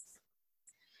does.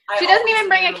 She doesn't even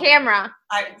bring a camera.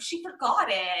 She forgot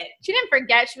it. She didn't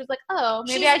forget. She was like, "Oh,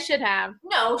 maybe I should have."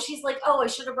 No, she's like, oh, I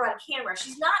should have brought a camera.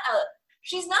 She's not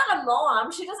a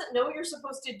mom. She doesn't know you're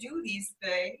supposed to do these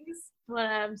things.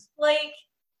 Whatever. Like,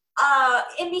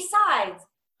 and besides,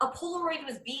 a Polaroid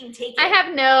was being taken. I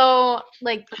have no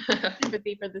like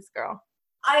sympathy for this girl.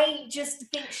 I just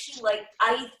think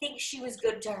I think she was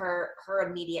good to her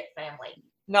immediate family.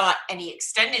 Not any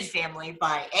extended family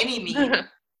by any means,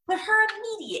 but her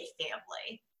immediate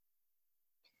family.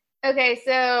 Okay,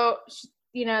 so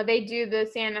they do the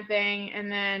Santa thing,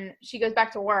 and then she goes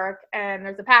back to work, and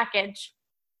there's a package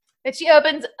that she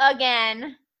opens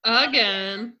again.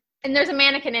 Again. And there's a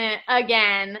mannequin in it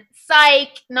again. Psych,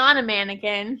 not a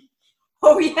mannequin.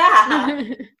 Oh yeah.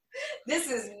 This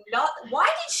is not. Why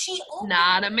did she open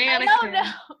Not a I mannequin. don't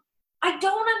know. I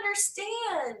don't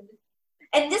understand.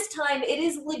 And this time it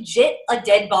is legit a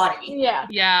dead body Yeah.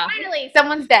 Yeah. Finally,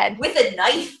 someone's dead. with a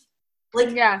knife,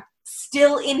 like Yeah.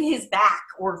 still in his back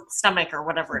or stomach or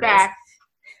whatever it Back.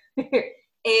 is. And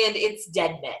it's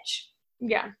dead Mitch.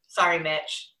 Yeah. Sorry,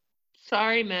 Mitch.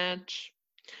 Sorry, Mitch.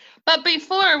 But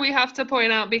before we have to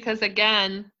point out, because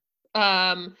again,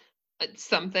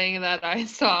 something that I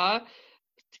saw,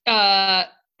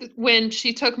 when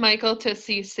she took Michael to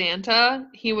see Santa,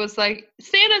 he was like,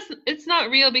 it's not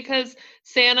real because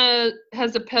Santa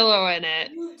has a pillow in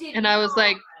it. You did And I was not.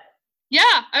 like,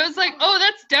 Yeah, I was like, oh,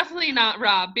 that's definitely not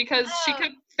Rob because she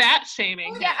kept fat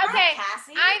shaming him. Yeah, okay.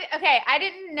 Cassie. I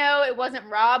didn't know it wasn't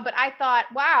Rob, but I thought,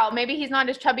 wow, maybe he's not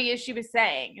as chubby as she was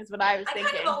saying, is what I was thinking.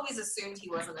 I kind of always assumed he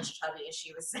wasn't as chubby as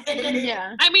she was saying.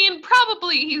 Yeah. I mean,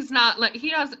 probably he's not like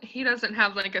he doesn't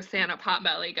have like a Santa pot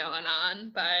belly going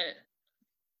on, but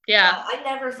yeah. I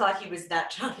never thought he was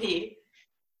that chubby.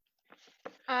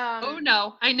 Oh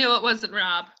no, I knew it wasn't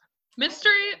Rob.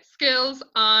 Mystery skills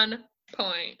on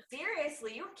point.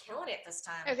 Seriously, you were killing it this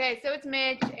time. Okay, so it's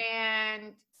Mitch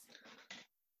and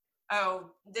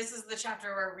oh, this is the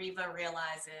chapter where Reva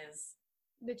realizes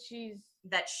that she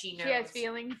knows. She has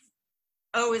feelings.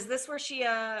 Oh, is this where she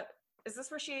knows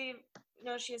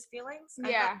she has feelings?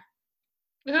 Yeah.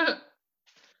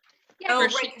 Yeah, oh,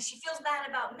 right, because she feels bad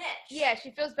about Mitch. Yeah,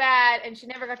 she feels bad, and she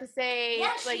never got to say,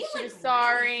 she was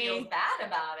sorry. Really feels bad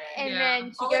about it. And then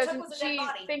she goes and she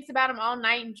thinks about him all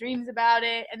night and dreams about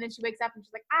it, and then she wakes up and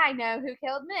she's like, I know who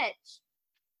killed Mitch.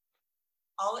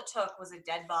 All it took was a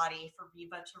dead body for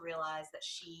Reva to realize that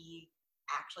she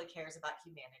actually cares about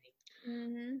humanity.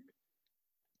 Mm-hmm.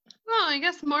 Well, I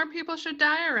guess more people should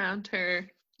die around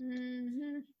her.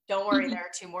 Mm-hmm. Don't worry, there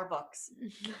are 2 more books.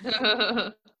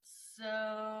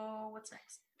 So, what's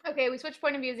next? Okay, we switch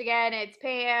point of views again. It's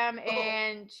Pam,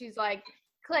 and she's like,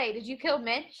 Clay, did you kill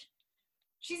Mitch?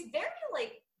 She's very,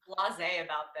 blasé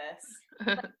about this.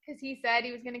 Because he said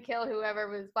he was going to kill whoever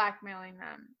was blackmailing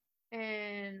them.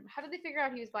 And how did they figure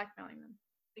out he was blackmailing them?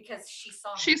 Because she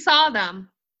saw him. She saw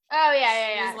them. Oh,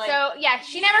 yeah. So,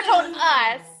 she never told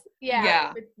us.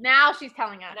 Yeah. But now she's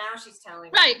telling us.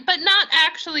 Right, but not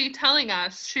actually telling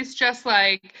us. She's just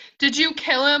like, did you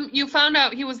kill him? You found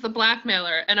out he was the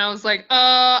blackmailer. And I was like,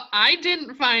 I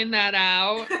didn't find that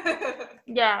out.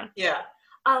 Yeah. Yeah.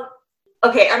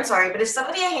 Okay, I'm sorry, but if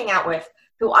somebody I hang out with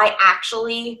who I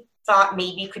actually thought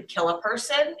maybe could kill a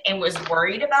person and was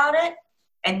worried about it,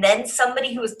 and then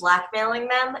somebody who was blackmailing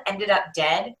them ended up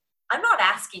dead, I'm not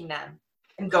asking them.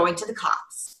 I'm going to the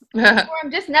cops. Or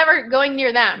I'm just never going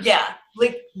near them. Yeah,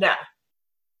 no.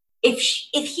 If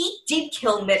he did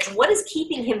kill Mitch, what is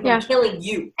keeping him from killing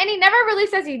you? And he never really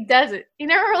says he does it. He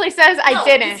never really says I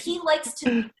didn't. He likes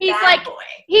to. He's like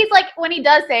when he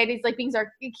does say it, he's like being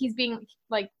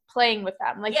playing with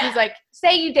them. He's like,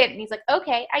 say you didn't. He's like,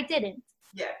 okay, I didn't.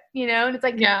 Yeah. And it's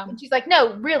like, and she's like,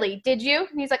 no, really, did you?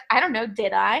 And he's like, I don't know,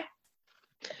 did I?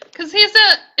 Because he's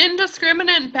an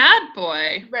indiscriminate bad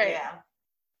boy. Right. Yeah.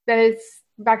 That is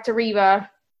back to Reva.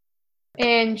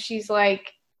 And she's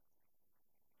like,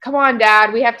 come on,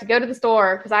 Dad, we have to go to the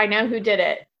store because I know who did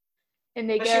it. And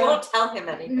they go. She won't tell him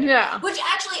anything. No. Which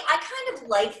actually, I kind of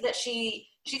like that she's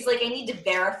like, I need to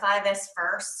verify this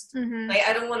first. Mm-hmm.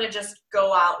 I don't want to just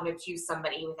go out and accuse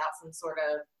somebody without some sort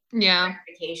of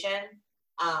verification.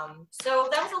 So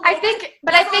that was I think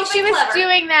she was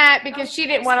doing that because she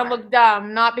didn't want to look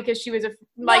dumb, not because she was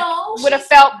would have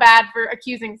felt bad for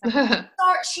accusing someone.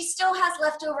 She still has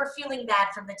leftover feeling bad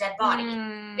from the dead body.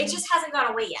 It just hasn't gone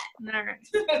away yet. All right.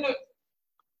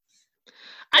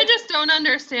 I just don't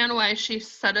understand why she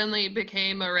suddenly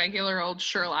became a regular old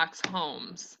Sherlock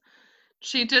Holmes.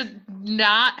 She did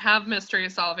not have mystery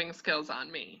solving skills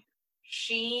on me.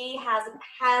 She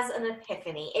has an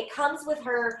epiphany. It comes with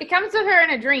her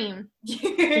in a dream.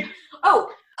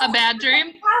 A bad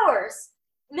dream? Powers.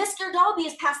 Mr. Dalby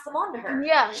has passed them on to her.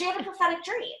 Yeah. She had a prophetic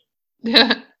dream.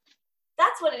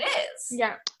 That's what it is.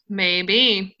 Yeah.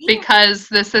 Maybe. Because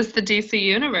this is the DC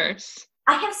universe.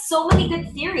 I have so many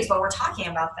good theories while we're talking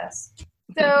about this.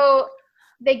 So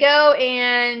they go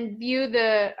and view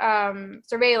the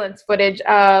surveillance footage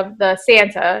of the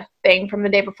Santa thing from the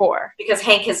day before. Because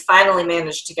Hank has finally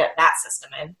managed to get that system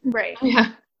in. Right.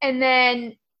 Yeah. And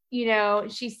then,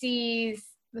 she sees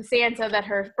the Santa that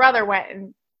her brother went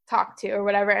and talked to or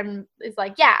whatever and is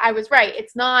like, yeah, I was right.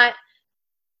 It's not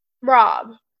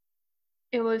Rob.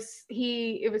 It was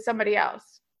somebody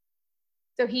else.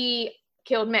 So he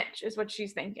killed Mitch is what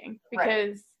she's thinking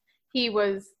because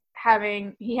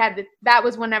that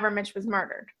was whenever Mitch was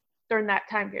murdered during that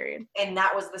time period. And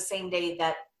that was the same day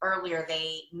that earlier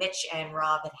Mitch and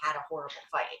Rob had a horrible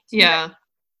fight. Yeah.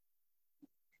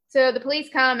 So the police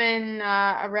come and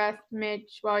arrest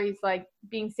Mitch while he's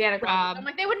being Santa Claus. I'm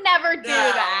like, they would never do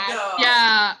that. No.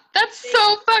 Yeah. That's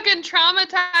so fucking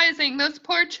traumatizing. Those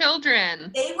poor children.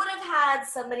 They would have had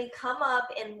somebody come up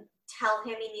and tell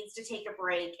him he needs to take a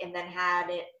break and then had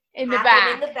it in the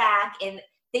back. And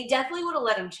they definitely would have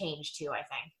let him change too, I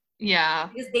think. Yeah.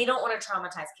 Because they don't want to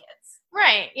traumatize kids.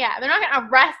 Right. Yeah. They're not going to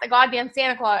arrest a goddamn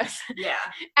Santa Claus. Yeah.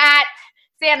 At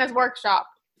Santa's workshop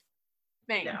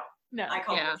thing. No. I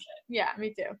call bullshit. Yeah,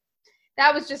 me too.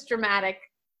 That was just dramatic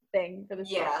thing for the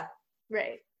story. Yeah.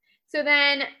 Right. So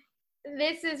then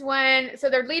this is when, so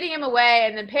they're leading him away,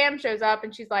 and then Pam shows up,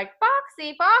 and she's like,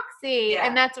 Foxy, Foxy. Yeah.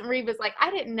 And that's when Reva's like,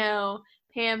 I didn't know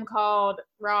Pam called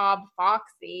Rob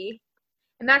Foxy.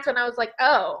 And that's when I was like,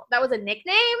 oh, that was a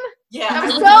nickname? Yeah. I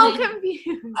was so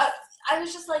confused. I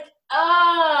was just like,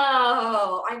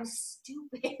 oh, I'm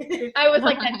stupid. I was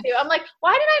like that too. I'm like,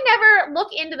 why did I never look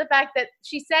into the fact that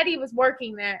she said he was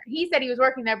working there? He said he was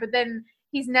working there, but then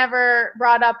he's never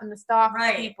brought up in the stock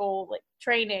people, like,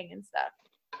 training and stuff.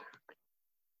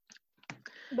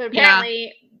 But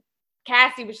apparently,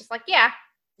 Cassie was just like, yeah.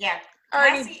 Yeah.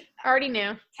 Already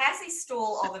knew. Cassie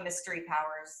stole all the mystery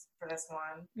powers for this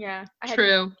one. Yeah.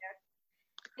 True.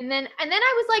 And then I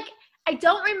was like, I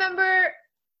don't remember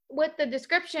what the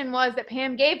description was that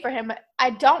Pam gave for him, but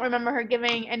I don't remember her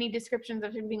giving any descriptions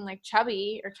of him being like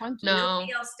chubby or chunky. No.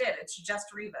 Nobody else did. It's just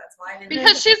Reva. That's why I didn't.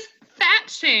 Because she's fat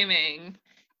shaming.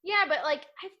 Yeah, but like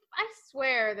I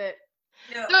swear that.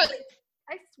 No.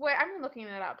 I swear I'm looking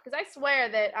it up because I swear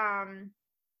that Pam.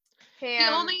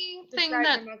 The only thing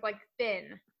that him as like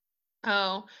thin.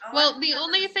 Oh, well, the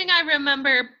only thing I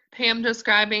remember Pam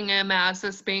describing him as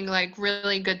is being like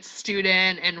really good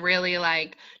student and really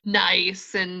like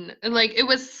nice, and like it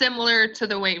was similar to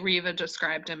the way Reva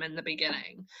described him in the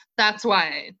beginning. That's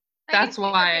why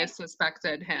I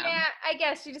suspected him. Yeah, I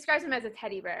guess she describes him as a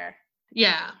teddy bear.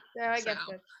 Yeah. So I guess that's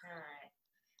all right.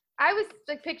 I was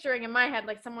like picturing in my head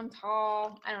like someone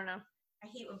tall. I don't know. I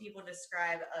hate when people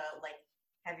describe like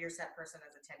heavier set person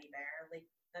as a teddy bear. Like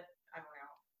that, I don't know.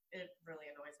 It really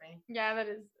annoys me. Yeah, that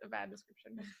is a bad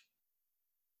description.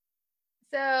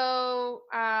 So,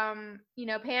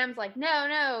 Pam's like,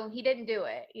 no, he didn't do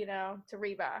it, to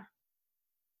Reva.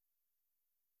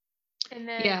 And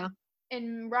then,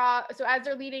 and Rob, so as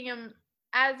they're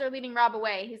leading Rob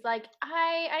away, he's like,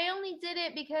 I only did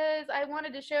it because I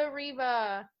wanted to show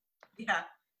Reva. Yeah.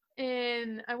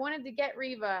 And I wanted to get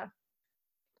Reva.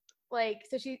 Like,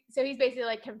 so he's basically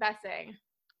like confessing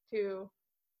to.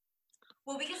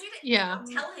 Well, because he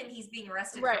didn't tell him he's being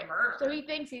arrested for murder. So he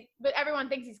thinks but everyone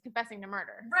thinks he's confessing to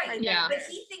murder. Right. Yeah. But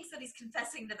he thinks that he's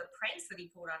confessing to the pranks that he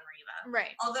pulled on Reva.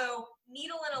 Right. Although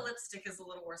needle in a lipstick is a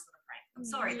little worse than a prank. I'm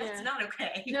sorry, that's not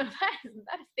okay. No, that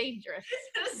is dangerous.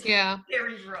 That is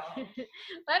very wrong.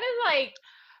 That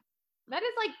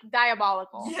is like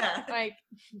diabolical. Yeah. Like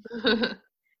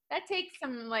that takes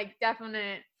some like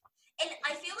definite. And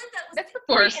I feel like that's the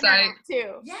foresight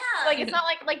too. Yeah. Like it's not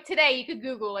like today you could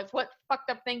Google like what fucked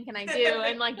up thing can I do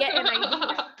and like get an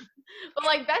idea. But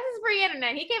like that's his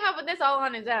pre-internet. He came up with this all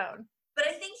on his own. But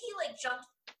I think he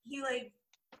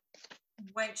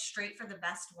went straight for the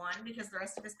best one because the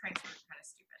rest of his pranks were kind of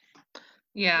stupid.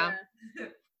 Yeah.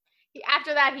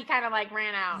 After that, he kind of like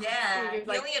ran out. Yeah. He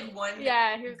only had one.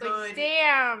 Yeah. He was like,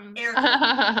 damn.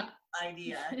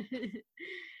 Idea.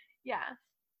 Yeah.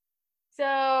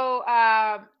 So,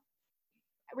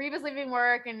 Reva's leaving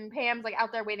work and Pam's like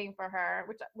out there waiting for her,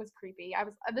 which was creepy.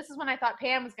 This is when I thought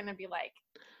Pam was going to be like,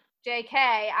 JK,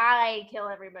 I kill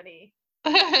everybody.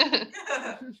 That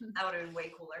would have been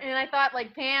way cooler. And I thought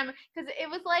like Pam, because it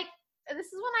was like, this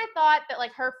is when I thought that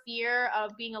like her fear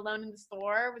of being alone in the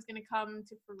store was going to come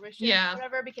to fruition or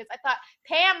whatever, because I thought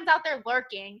Pam's out there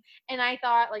lurking and I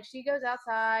thought like she goes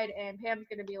outside and Pam's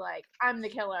going to be like, I'm the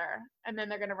killer. And then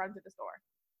they're going to run to the store.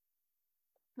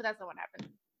 But that's not what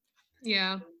happened.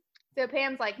 Yeah. So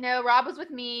Pam's like, no, Rob was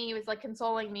with me. He was like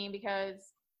consoling me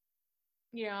because,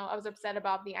 I was upset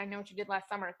about the I know what you did last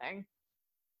summer thing.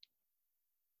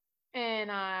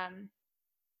 And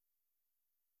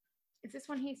is this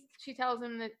when she tells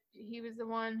him that he was the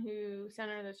one who sent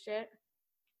her the shit?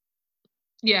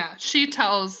 Yeah, she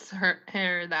tells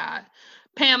her that.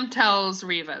 Pam tells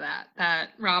Reva that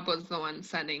Rob was the one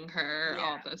sending her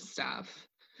all this stuff.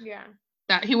 Yeah.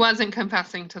 That he wasn't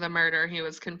confessing to the murder, he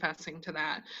was confessing to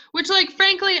that. Which, like,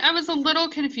 frankly, I was a little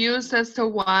confused as to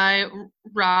why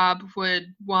Rob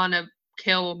would want to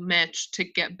kill Mitch to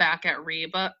get back at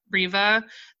Reva.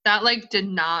 That, like, did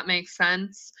not make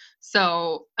sense.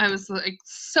 So I was, like,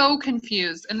 so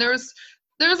confused. And there was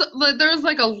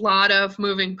like a lot of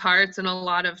moving parts and a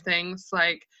lot of things,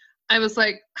 like, I was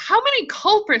like, how many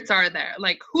culprits are there?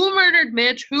 Like, who murdered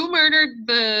Mitch? Who murdered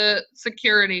the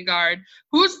security guard?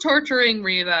 Who's torturing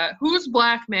Reva? Who's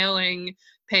blackmailing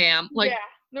Pam? Like,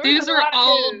 these are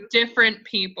all different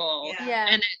people. Yeah.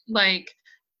 And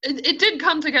it did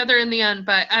come together in the end,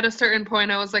 but at a certain point,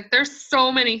 I was like, there's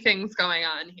so many things going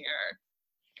on here.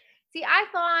 See, I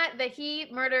thought that he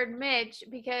murdered Mitch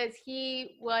because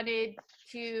he wanted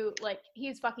to, like, he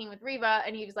was fucking with Reva,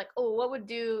 and he was like, oh, what would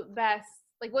do best?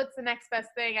 like, what's the next best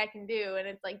thing I can do? And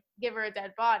it's like, give her a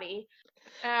dead body.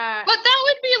 But that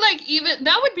would be like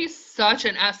that would be such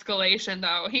an escalation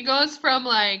though. He goes from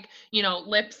like,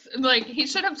 lips, like he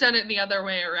should have done it the other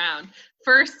way around.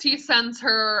 First he sends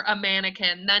her a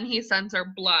mannequin, then he sends her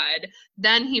blood,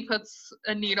 then he puts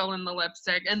a needle in the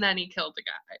lipstick, and then he killed a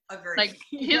guy. Agreed. Like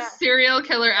his serial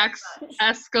killer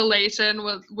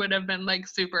escalation would have been like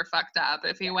super fucked up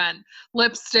if he went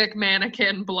lipstick,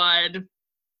 mannequin, blood. And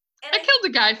I killed a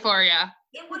guy for you.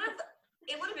 It would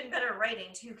have been better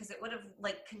writing too, because it would have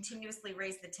like continuously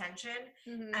raised the tension,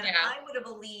 and I would have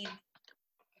believed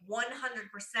 100%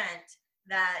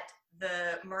 that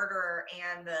the murderer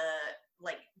and the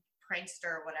like prankster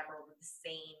or whatever were the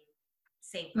same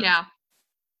person. Yeah.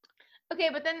 Okay,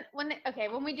 but then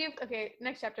when we do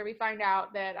next chapter we find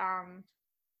out that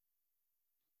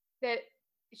that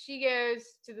she goes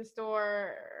to the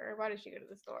store. Or why did she go to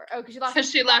the store? Oh, because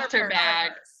she left her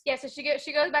bag. Yeah, so she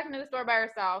goes back into the store by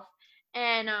herself,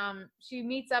 and she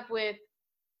meets up with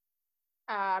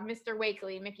Mr.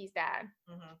 Wakely, Mickey's dad,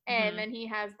 and then he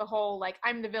has the whole like,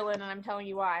 I'm the villain and I'm telling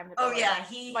you why I'm the villain. Oh yeah,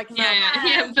 he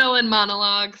has villain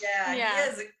monologues. Yeah, he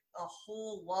has a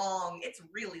whole long. It's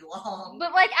really long.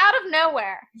 But like out of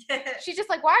nowhere, she's just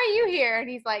like, "Why are you here?" And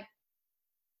he's like,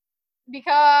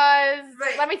 "Because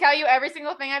let me tell you every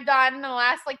single thing I've done in the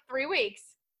last like 3 weeks."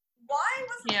 Why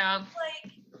was it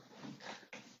like?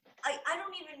 I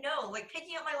don't even know. Like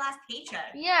picking up my last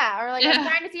paycheck. Yeah, or like I'm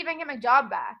trying to see if I can get my job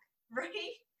back. Right?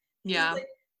 Yeah.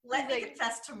 Let me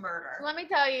confess to murder. Let me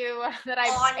tell you that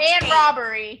and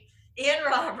robbery. And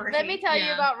robbery. Let me tell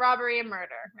you about robbery and murder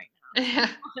right now.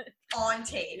 On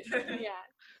tape. Yeah.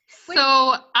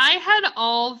 So I had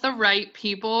all the right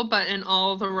people, but in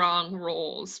all the wrong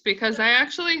roles, because I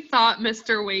actually thought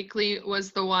Mr. Wakely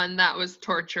was the one that was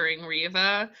torturing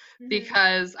Riva,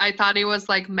 because I thought he was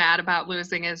like mad about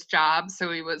losing his job,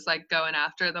 so he was like going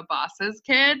after the boss's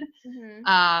kid.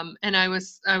 And I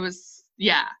was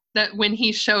that when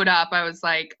he showed up, I was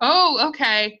like, oh,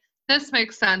 okay, this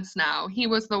makes sense now. He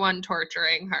was the one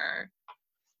torturing her.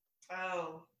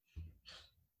 Oh.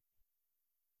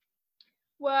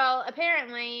 Well,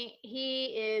 apparently he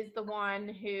is the one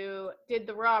who did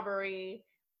the robbery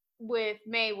with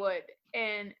Maywood,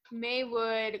 and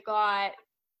Maywood got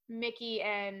Mickey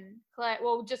and Clay.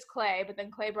 Well, just Clay, but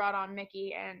then Clay brought on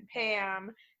Mickey and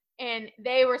Pam, and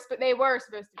they were supposed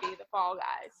to be the fall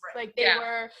guys. Right. Like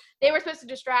they were supposed to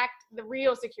distract the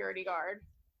real security guard,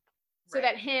 so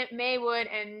that Maywood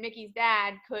and Mickey's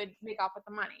dad could make off with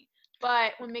the money.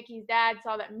 But when Mickey's dad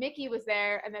saw that Mickey was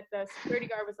there and that the security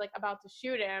guard was like about to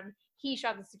shoot him, he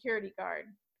shot the security guard.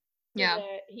 So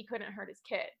that he couldn't hurt his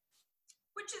kid.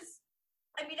 Which is,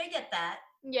 I mean, I get that.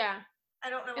 Yeah.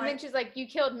 I don't know. And then she's like, "You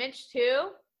killed Mitch too?"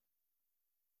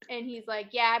 And he's like,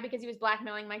 "Yeah, because he was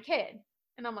blackmailing my kid."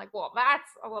 And I'm like, "Well, that's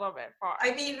a little bit far."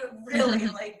 I mean, really,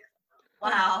 like,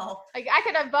 wow. Like, I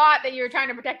could have thought that you were trying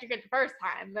to protect your kid the first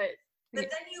time, but then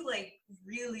you like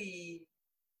really.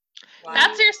 Wow.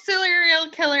 That's your serial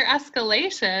killer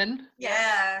escalation.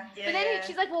 Yeah. But then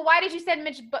she's like, "Well, why did you send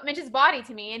Mitch's body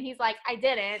to me?" And he's like, "I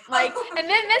didn't." Like, and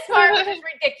then this part was just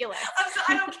ridiculous.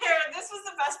 I don't care. This was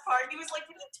the best part. He was like,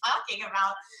 "What are you talking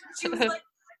about?" She was like,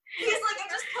 "He's like, I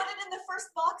just put it in the first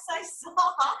box I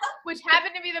saw," which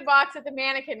happened to be the box that the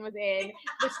mannequin was in,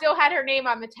 but still had her name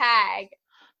on the tag.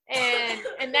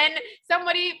 And then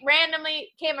somebody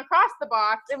randomly came across the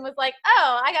box and was like,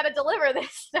 "Oh, I gotta deliver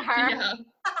this to her." Yeah.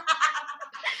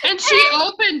 And she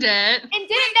opened it. And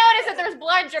didn't notice that there's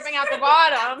blood dripping out the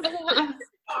bottom. He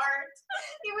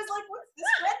was like, "What's this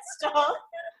red stuff?"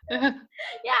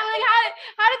 Yeah, like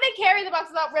how did they carry the box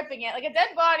without ripping it? Like a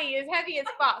dead body is heavy as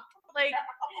fuck. Like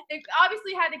they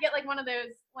obviously had to get like one of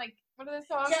those, like, what are those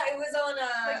called? Yeah, it was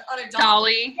on a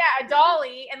dolly. Yeah, a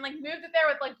dolly, and like moved it there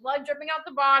with like blood dripping out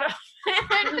the bottom.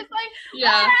 And just like,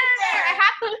 yeah,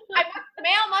 the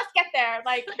mail must get there.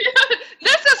 Like,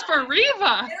 this is for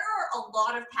Riva. There are a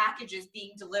lot of packages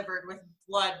being delivered with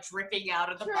blood dripping out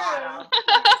of the bottom.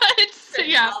 It's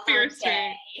Fear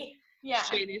Street. Yeah.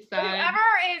 Shady side.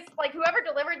 Whoever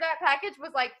delivered that package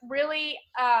was like really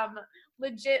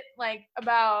legit, like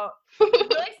about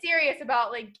really serious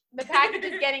about like the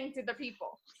packages getting to the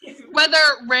people. Whether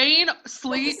rain,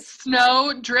 sleet,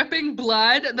 snow, dripping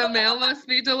blood, the mail must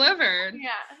be delivered.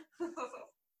 Yeah.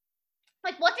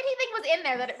 Like, what did he think was in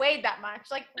there that it weighed that much?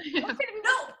 Like, no,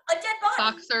 a dead body.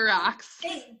 Box of rocks.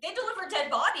 They deliver dead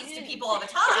bodies to people all the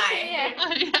time. Yeah.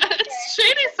 It's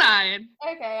shady side.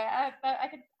 Okay,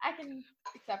 I can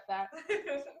accept that.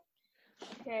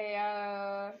 Okay.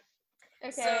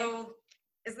 Okay. So,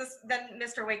 is this then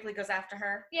Mr. Wakely goes after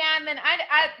her? Yeah, and then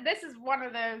I this is one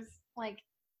of those like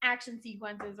action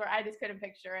sequences where I just couldn't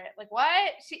picture it. Like,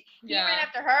 what? He ran Yeah.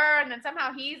 after her, and then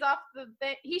somehow he's off the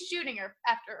thing. He's shooting her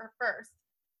after her first.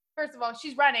 First of all,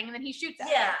 she's running, and then he shoots at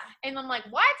her. And I'm like,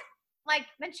 what? Like,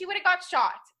 then she would have got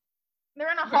shot.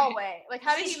 They're in a hallway. Like,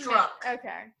 how did She's you drunk.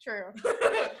 Okay, true.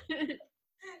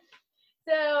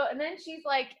 So, and then she's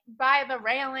like by the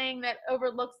railing that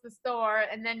overlooks the store,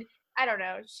 and then I don't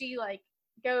know, she like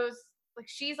goes, like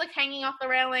she's like hanging off the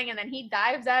railing, and then he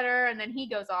dives at her, and then he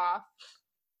goes off,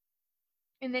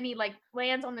 and then he like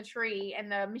lands on the tree,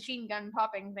 and the machine gun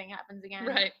popping thing happens again.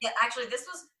 Right. Yeah, actually, this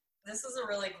is a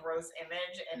really gross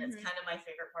image, and it's kind of my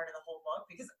favorite part of the whole book,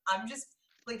 because I'm just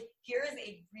like, here is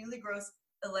a really gross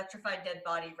electrified dead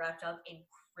body wrapped up in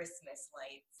Christmas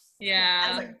lights.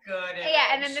 Yeah. That's a good image.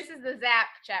 Yeah, and then this is the Zap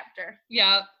chapter.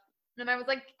 Yep. And I was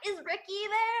like, is Ricky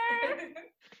there?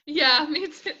 Yeah, me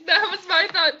too. That was my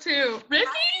thought too. Ricky?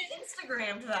 I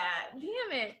Instagrammed that.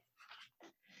 Damn it.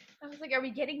 I was like, are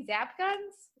we getting Zap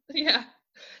guns? Yeah.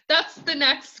 That's the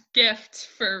next gift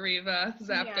for Riva,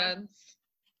 Zap Yeah. guns.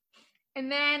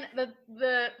 And then the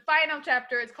final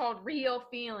chapter is called Real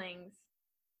Feelings.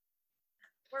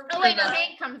 Oh wait, no,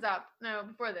 Hank comes up. No,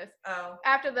 before this. Oh.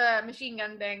 After the machine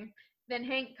gun thing, then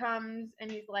Hank comes and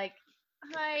he's like,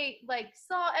 I like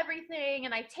saw everything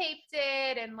and I taped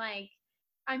it and like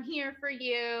I'm here for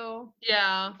you.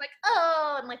 Yeah. It's like,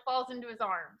 oh, and like falls into his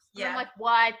arms. And I'm Yeah. like,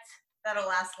 what? That'll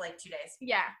last like 2 days.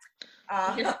 Yeah.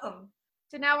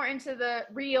 So now we're into the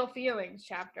Real Feelings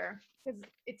chapter. Because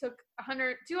it took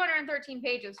 213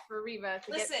 pages for Riva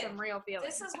to get some real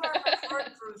feelings. This is where my heart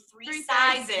grew three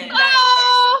sizes. sizes.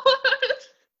 Oh!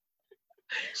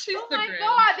 She's Oh the my Grinch.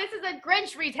 god, this is a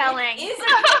Grinch retelling. Is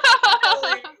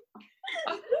it?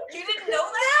 You didn't know that? No,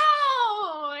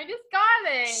 I just got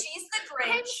it. She's the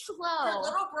I'm Grinch. slow. Her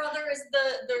little brother is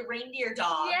the reindeer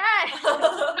dog. Yes.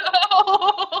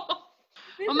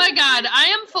 Oh my god, I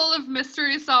am full of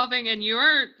mystery solving and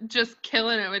you're just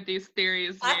killing it with these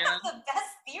theories, I man. have the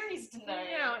best theories tonight.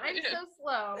 I know, I'm so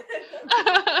slow.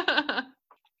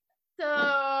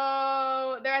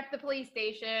 So they're at the police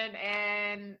station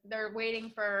and they're waiting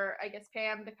for, I guess,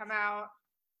 Pam to come out.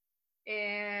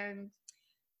 And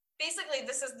basically,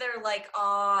 this is their like,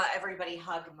 everybody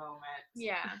hug moment.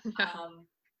 yeah.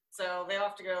 So they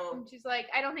have to go. And she's like,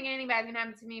 I don't think anything bad's gonna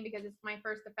happen to me because it's my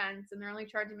first offense and they're only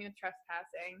charging me with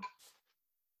trespassing.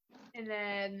 And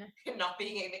then Not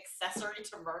being an accessory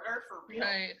to murder for real.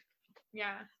 Right.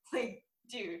 yeah. Like,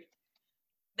 dude,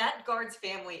 that guard's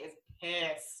family is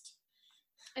pissed.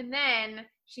 And then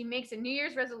she makes a New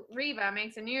Year's Riva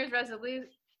makes a New Year's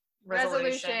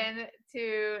resolution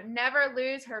to never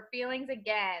lose her feelings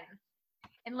again.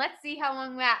 And let's see how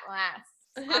long that lasts.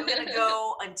 I'm gonna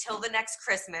go until the next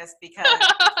Christmas because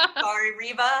sorry,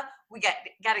 Riva, we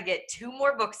gotta get 2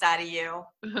 more books out of you.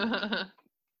 Well,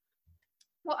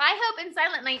 I hope in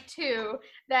Silent Night 2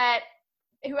 that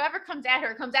whoever comes at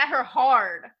her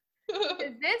hard.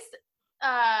 Is this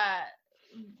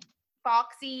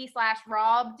Foxy /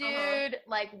 Rob dude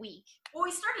like weak? Well,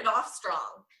 he started off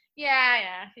strong.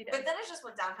 Yeah, he does. But then it just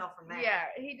went downhill from there. Yeah,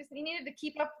 he needed to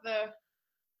keep up the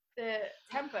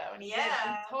tempo, and he did,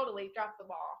 and totally dropped the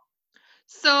ball.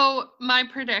 So my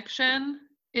prediction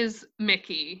is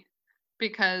Mickey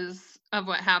because of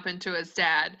what happened to his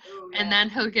dad. Ooh, yeah. And then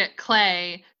he'll get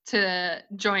Clay to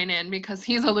join in because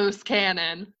he's a loose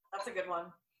cannon. That's a good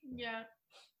one. Yeah.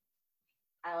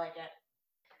 I like it.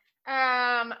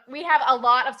 We have a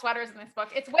lot of sweaters in this book.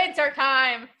 It's winter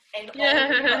time. And all the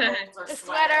are The sweaters.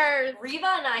 sweaters. Riva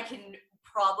and I can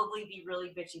probably be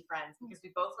really bitchy friends because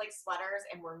we both like sweaters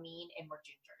and we're mean and we're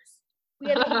gingers.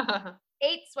 We have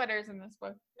 8 sweaters in this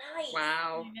book. Nice.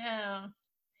 Wow. I know.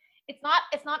 It's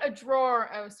not a drawer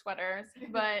of sweaters,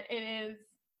 but it is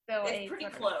still It's 8 pretty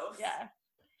sweaters. close. Yeah.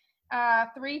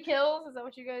 3 kills. Is that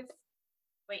what you guys?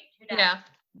 Wait, who died? Yeah.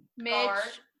 Mitch.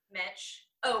 Guard, Mitch.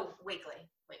 Oh, Wakely.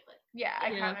 Yeah, I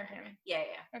Yeah. counted him. Yeah.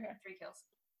 Okay. 3 kills.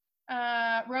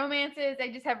 Romances. I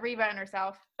just have Riva and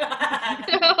herself.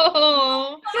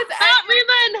 Oh, not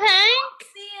Reba and Hank.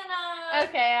 Foxy and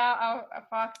Okay, I'll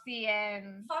Foxy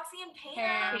and Foxy and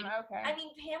Pam. Pam. Okay. I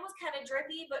mean, Pam was kind of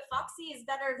drippy, but Foxy is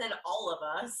better than all of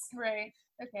us. Right.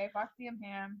 Okay, Foxy and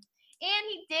Pam. And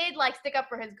he did like stick up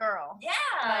for his girl. Yeah.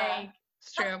 Like,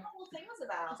 It's That's true. what the whole thing was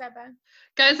about. is that bad?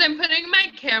 Guys, I'm putting my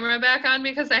camera back on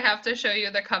because I have to show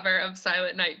you the cover of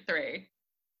Silent Night 3.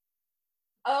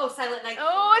 Oh, Silent Night.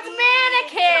 Oh, it's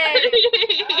Mannequin.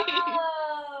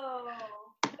 Oh.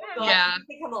 God, Yeah. did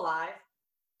he come alive?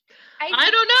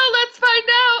 I don't know. Let's find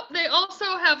out. They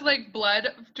also have like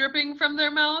blood dripping from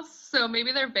their mouths, so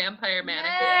maybe they're vampire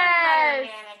mannequins. Yes.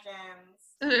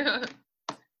 Vampire mannequins.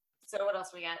 So what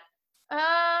else we got?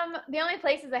 The only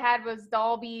places I had was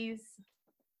Dalby's,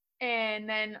 and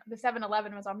then the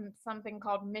 7-Eleven was on something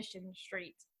called Mission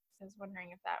Street. I was wondering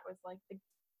if that was like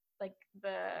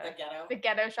the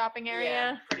ghetto shopping area.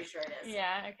 Yeah, pretty sure it is.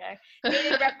 Yeah, okay.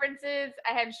 Dated references.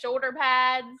 I had shoulder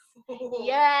pads.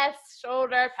 Yes,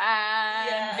 shoulder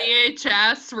pads. Yes.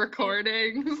 VHS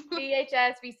recordings.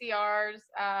 VHS, VCRs.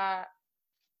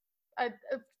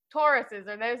 Tauruses.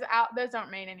 Are those out? Those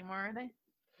aren't made anymore, are they?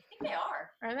 I think they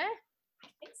are. Are they? I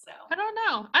think so. I don't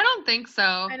know. I don't think so.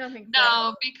 I don't think so.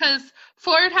 No, because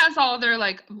Ford has all their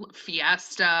like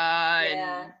Fiesta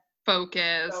Yeah. and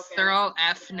Focus. They're all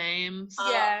F names.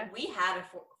 Yeah. We had a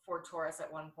Ford Taurus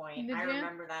at one point. Did I you?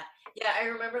 remember that. Yeah, I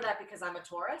remember that because I'm a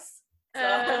Taurus. So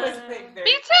I was like,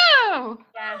 Me too.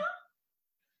 Yeah.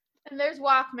 And there's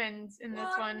Walkmans in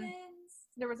this one. Walkmans.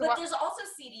 There was But there's also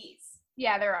CDs.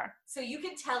 Yeah, there are. So you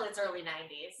can tell it's early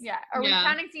 90s. Yeah. Are we Yeah.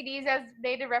 counting CDs as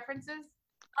dated references?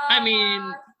 I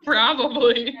mean,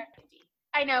 probably.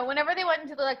 I know. Whenever they went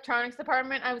into the electronics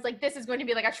department, I was like, this is going to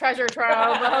be like a treasure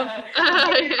trove of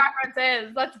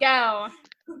references. Let's go.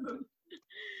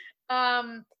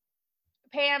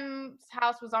 Pam's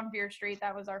house was on Fear Street.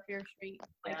 That was our Fear Street.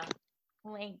 Like,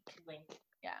 Link.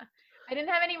 Yeah. I didn't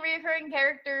have any recurring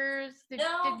characters. Did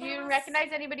you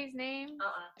recognize anybody's name?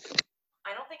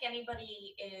 I don't think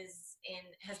anybody has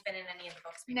been in any of the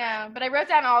books. No, but I wrote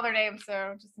down all their names,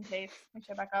 so just in case we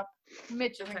show back up.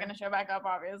 Mitch isn't going to show back up,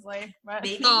 obviously. But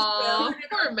Maybe Aw,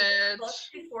 poor Mitch.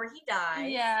 before he dies.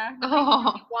 yeah.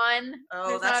 Oh. One. Oh,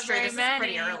 There's that's not true. very This many. is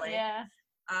pretty early. Yeah.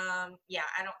 Yeah,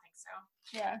 I don't think so.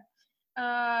 Yeah.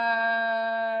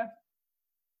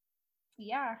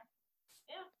 Yeah.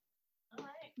 All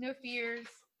right. No fears.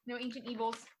 No ancient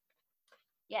evils.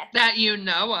 Yet. That you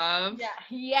know of. Yeah.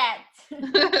 Yet.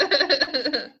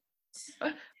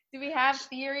 Do we have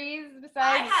theories besides?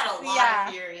 I had a lot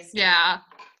of theories. Yeah.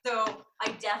 So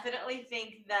I definitely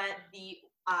think that the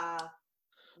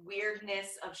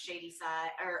weirdness of Shady Side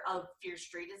or of Fear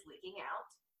Street is leaking out.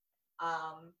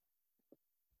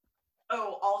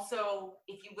 Also,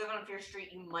 if you live on Fear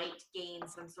Street, you might gain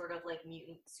some sort of like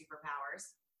mutant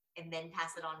superpowers and then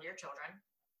pass it on to your children.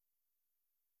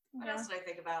 What else did I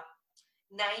think about?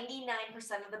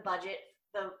 99% of the budget,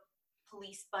 the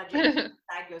police budget,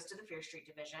 that goes to the Fear Street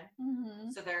division.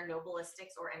 Mm-hmm. So there are no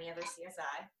ballistics or any other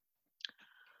CSI.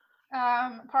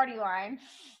 Party line.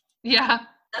 Yeah.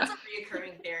 That's a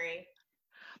reoccurring theory.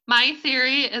 My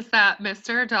theory is that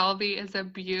Mr. Dalby is a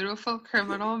beautiful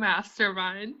criminal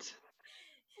mastermind.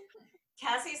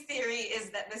 Cassie's theory is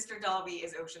that Mr. Dalby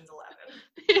is Ocean's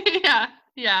 11.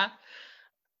 Yeah.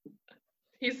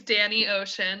 He's Danny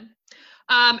Ocean.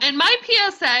 And my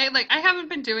PSA, like I haven't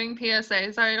been doing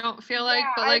PSAs, I don't feel like,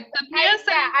 but like the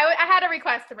PSA. I had a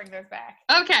request to bring those back.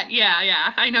 Okay,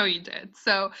 yeah, I know you did.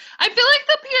 So I feel like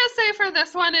the PSA for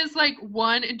this one is like,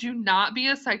 one, do not be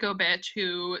a psycho bitch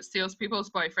who steals people's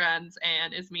boyfriends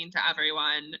and is mean to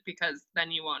everyone, because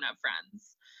then you won't have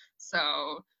friends.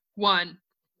 So one,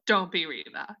 don't be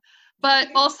Reva. But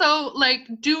also, like,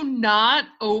 do not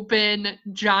open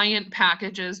giant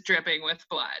packages dripping with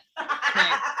blood.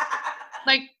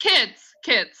 Like kids,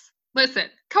 listen,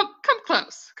 come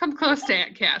close to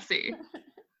Aunt Cassie.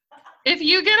 If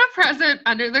you get a present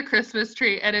under the Christmas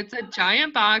tree and it's a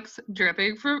giant box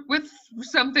dripping with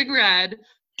something red,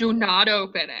 do not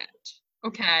open it,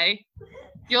 okay?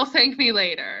 You'll thank me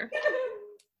later.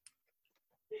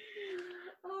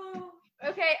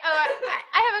 Okay, I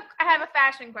have a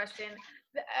fashion question.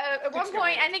 At one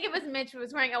point, I think it was Mitch who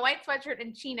was wearing a white sweatshirt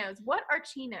and chinos. What are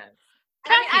chinos?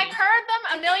 I mean, I've heard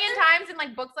them a million times in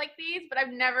like books like these, but I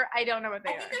don't know what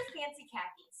they are. I think they're fancy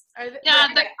khakis. Are they, Yeah,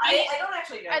 I don't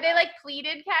actually know. Are they like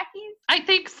pleated khakis? I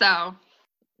think so.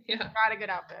 Yeah. Got a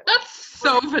good outfit. That's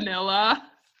so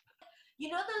vanilla. You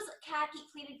know those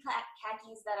pleated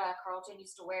khakis that Carlton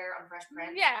used to wear on Fresh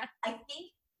Prince? Yeah. I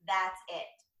think that's it.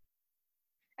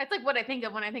 That's like what I think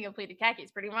of when I think of pleated khakis,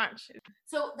 pretty much.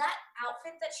 So that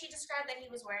outfit that she described that he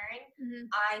was wearing,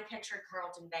 I pictured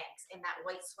Carlton Banks in that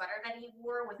white sweater that he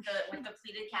wore with the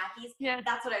pleated khakis. Yeah.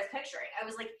 That's what I was picturing. I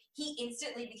was like, he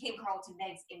instantly became Carlton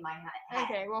Banks in my head.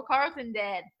 Okay, well, Carlton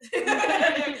dead.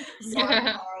 Sorry,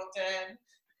 Carlton.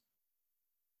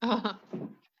 I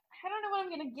don't know what I'm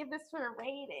gonna give this for a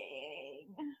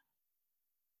rating.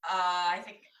 I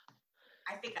think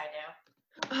I do.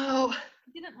 Oh. I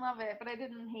didn't love it, but I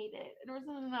didn't hate it. There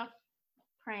wasn't enough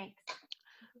pranks.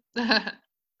 All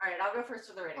right, I'll go first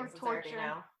for the rating Or since I already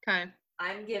know. Okay.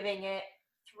 I'm giving it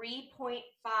 3.5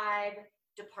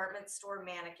 department store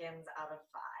mannequins out of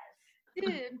 5.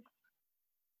 Dude.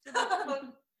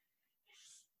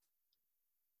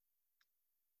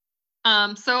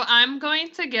 So I'm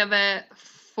going to give it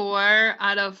 4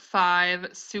 out of 5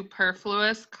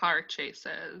 superfluous car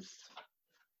chases.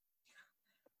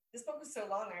 This book was so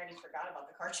long, I already forgot about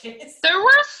the car chase. There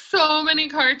were so many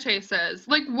car chases.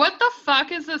 Like, what the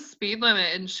fuck is the speed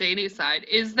limit in Shadyside?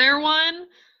 Is there one?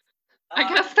 I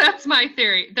guess that's my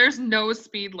theory. There's no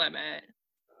speed limit.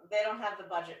 They don't have the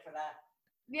budget for that.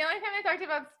 The only time they talked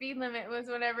about speed limit was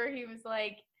whenever he was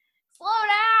like, slow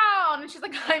down! And she's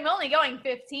like, I'm only going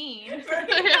 15.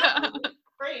 Yeah.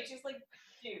 Great. She's like,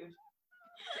 dude.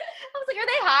 I was like, are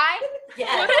they high?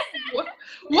 Yeah.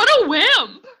 What a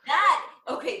whim!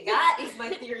 That is my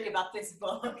theory about this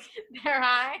book. They're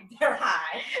high? They're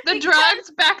high. The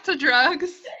drugs, back to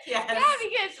drugs. Yes. Yeah,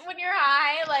 because when you're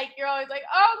high, like, you're always like,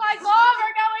 oh my god,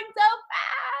 we're going so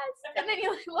fast! And then you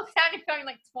like, look down, you're going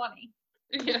like 20.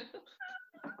 Yeah.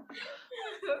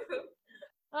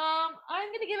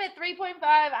 I'm gonna give it 3.5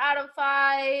 out of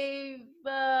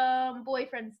 5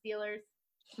 boyfriend stealers.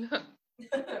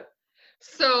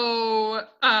 So,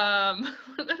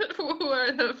 who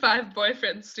are the 5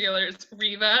 boyfriend stealers?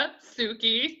 Riva,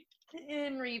 Suki,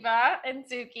 And Reva and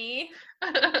Suki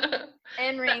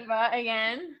and Reva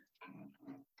again.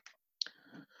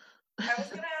 I was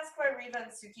gonna ask why Reva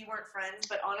and Suki weren't friends,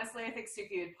 but honestly, I think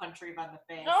Suki would punch Reva in the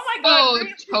face. Oh my god! Oh,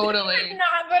 Reva's totally.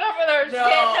 not good over their shit.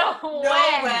 No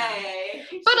way.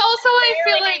 But also, I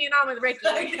feel Barely like, hanging on with Ricky.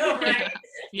 I know, right?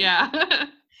 yeah,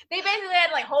 They basically had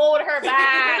to like hold her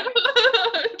back.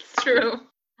 it's true.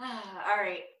 All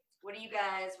right. What are you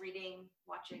guys reading,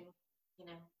 watching? You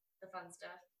know, the fun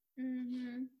stuff.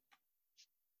 Mm-hmm.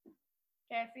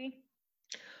 Cassie.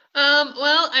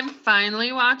 Well, I'm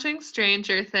finally watching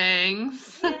Stranger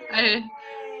Things.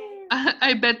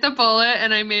 I bit the bullet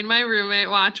and I made my roommate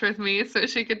watch with me so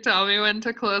she could tell me when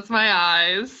to close my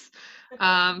eyes.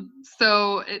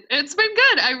 So it's been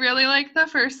good. I really like the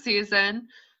first season.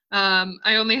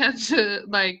 I only had to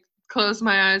like close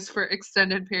my eyes for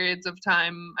extended periods of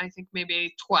time, I think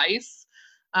maybe twice.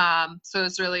 So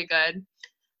it's really good.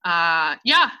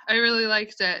 Yeah, I really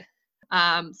liked it.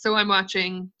 So I'm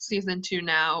watching season 2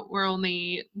 now. We're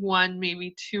only 1,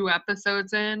 maybe 2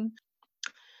 episodes in.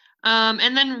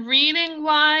 And then reading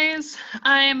wise,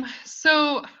 I'm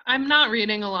not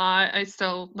reading a lot. I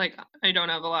don't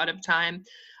have a lot of time.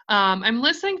 I'm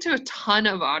listening to a ton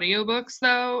of audiobooks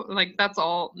though. Like that's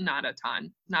all, not a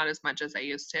ton, not as much as I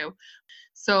used to.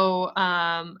 So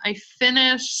I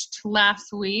finished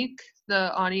last week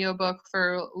the audiobook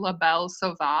for La Belle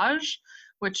Sauvage,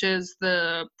 which is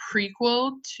the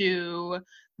prequel to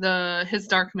his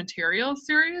Dark Materials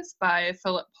series by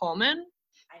Philip Pullman.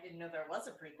 I didn't know there was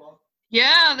a prequel.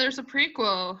 Yeah, there's a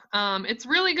prequel. It's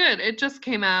really good. It just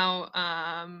came out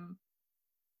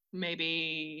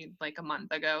maybe like a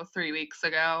month ago, 3 weeks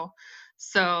ago.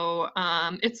 So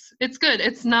it's good.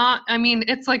 It's not, I mean,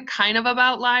 it's like kind of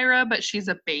about Lyra, but she's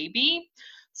a baby.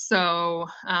 So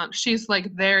she's like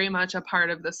very much a part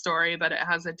of the story, but it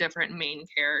has a different main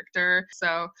character.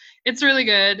 So it's really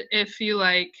good. If you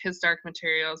like his Dark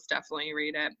Materials, definitely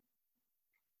read it.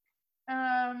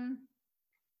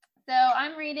 So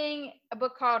I'm reading a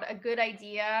book called A Good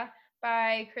Idea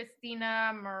by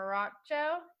Christina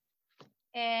Marocco.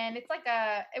 And it's like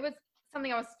it was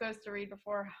something I was supposed to read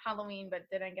before Halloween, but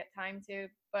didn't get time to.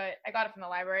 But I got it from the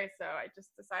library, so I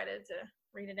just decided to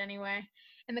read it anyway.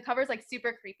 And the cover's like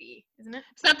super creepy, isn't it?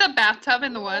 Is that the bathtub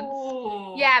in the woods?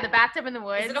 Ooh. Yeah, the bathtub in the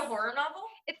woods. Is it a horror novel?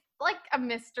 It's like a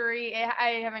mystery.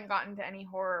 I haven't gotten to any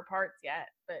horror parts yet,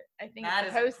 but I think That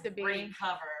it's is supposed a to be. great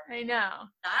cover. I know.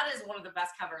 That is one of the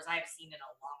best covers I've seen in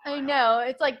a long I time. know.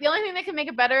 It's like the only thing that could make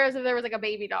it better is if there was like a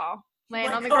baby doll laying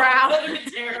Oh my on the God, ground. that would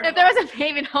be terrible. If there was a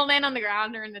baby doll laying on the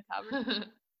ground or in the tub.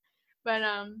 But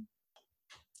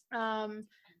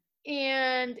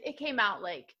and it came out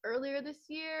like earlier this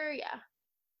year, yeah.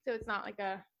 So it's not like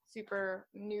a super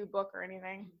new book or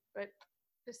anything, but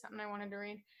just something I wanted to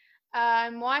read.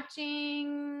 I'm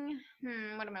watching.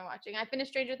 What am I watching? I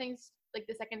finished Stranger Things like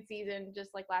the second season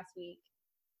just like last week,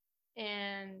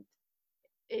 and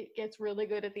it gets really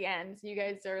good at the end. So you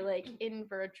guys are like in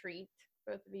for a treat,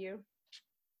 both of you.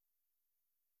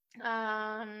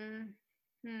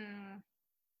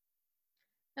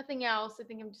 Nothing else. I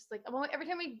think I'm just like every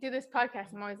time we do this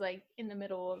podcast, I'm always like in the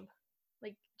middle of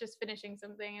like just finishing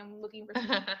something. I'm looking for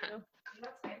something to do.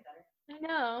 I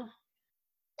know.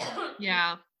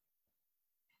 Yeah.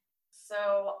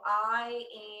 So I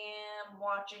am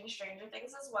watching Stranger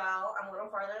Things as well. I'm a little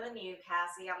farther than you,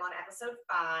 Cassie. I'm on episode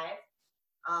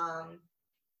 5.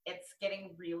 It's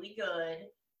getting really good,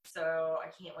 so I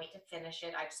can't wait to finish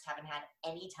it. I just haven't had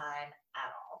any time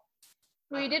at all.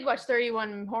 Well, you did watch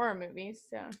 31 horror movies,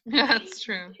 so. Yeah, that's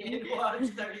true. I did watch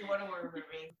 31 horror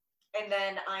movies. And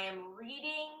then I am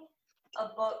reading a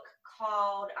book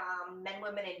called Men,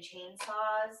 Women, and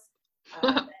Chainsaws,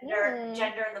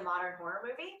 Gender in the Modern Horror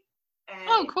Movie. And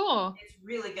oh, cool. It's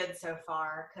really good so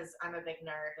far because I'm a big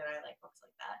nerd and I like books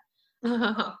like that.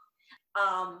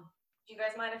 Do you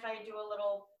guys mind if I do a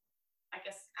little, I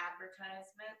guess,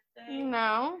 advertisement thing?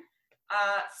 No.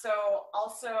 So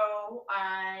also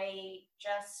I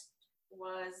just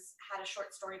had a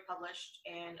short story published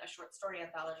in a short story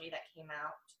anthology that came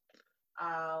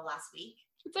out last week.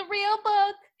 It's a real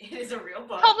book. It is a real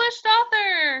book. Published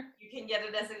author. You can get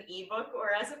it as an ebook or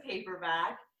as a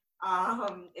paperback.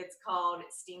 It's called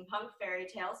Steampunk Fairy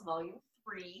Tales Volume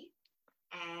 3,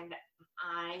 and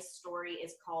my story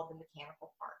is called The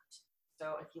Mechanical Part.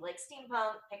 So if you like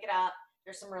steampunk, pick it up.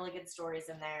 There's some really good stories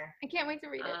in there. I can't wait to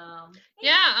read it.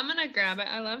 Yeah, I'm gonna grab it.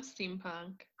 I love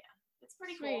steampunk. Yeah, it's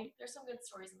pretty cool. There's some good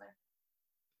stories in there.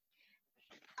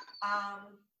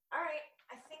 All right.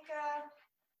 I think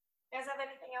you guys have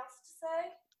anything else to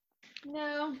say?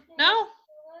 No. No.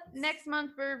 Next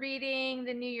month we're reading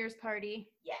The New Year's Party.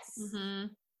 Yes. Mm-hmm.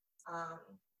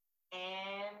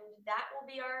 And that will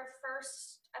be our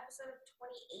first episode of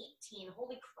 2018.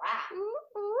 Holy crap. Ooh.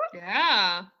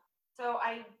 Yeah. So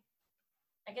I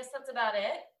guess that's about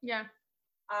it. Yeah.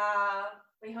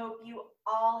 We hope you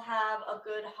all have a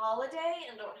good holiday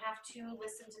and don't have to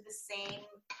listen to the same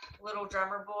little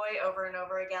drummer boy over and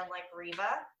over again like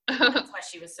Reva. That's why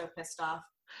she was so pissed off.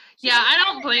 Yeah, I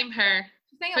don't blame her.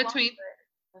 Between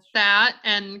that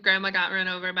and Grandma got run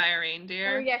over by a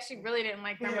reindeer. Oh yeah, she really didn't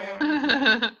like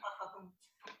Grandma.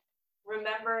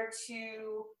 Remember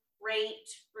to rate,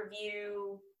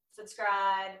 review,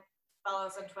 subscribe, follow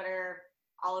us on Twitter,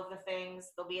 all of the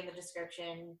things. They'll be in the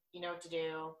description. You know what to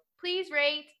do. Please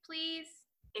rate, please.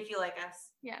 If you like us.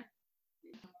 Yeah.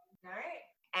 All right.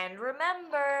 And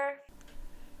remember,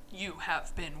 you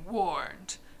have been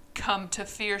warned. Come to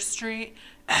Fear Street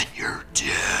and you're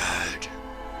dead.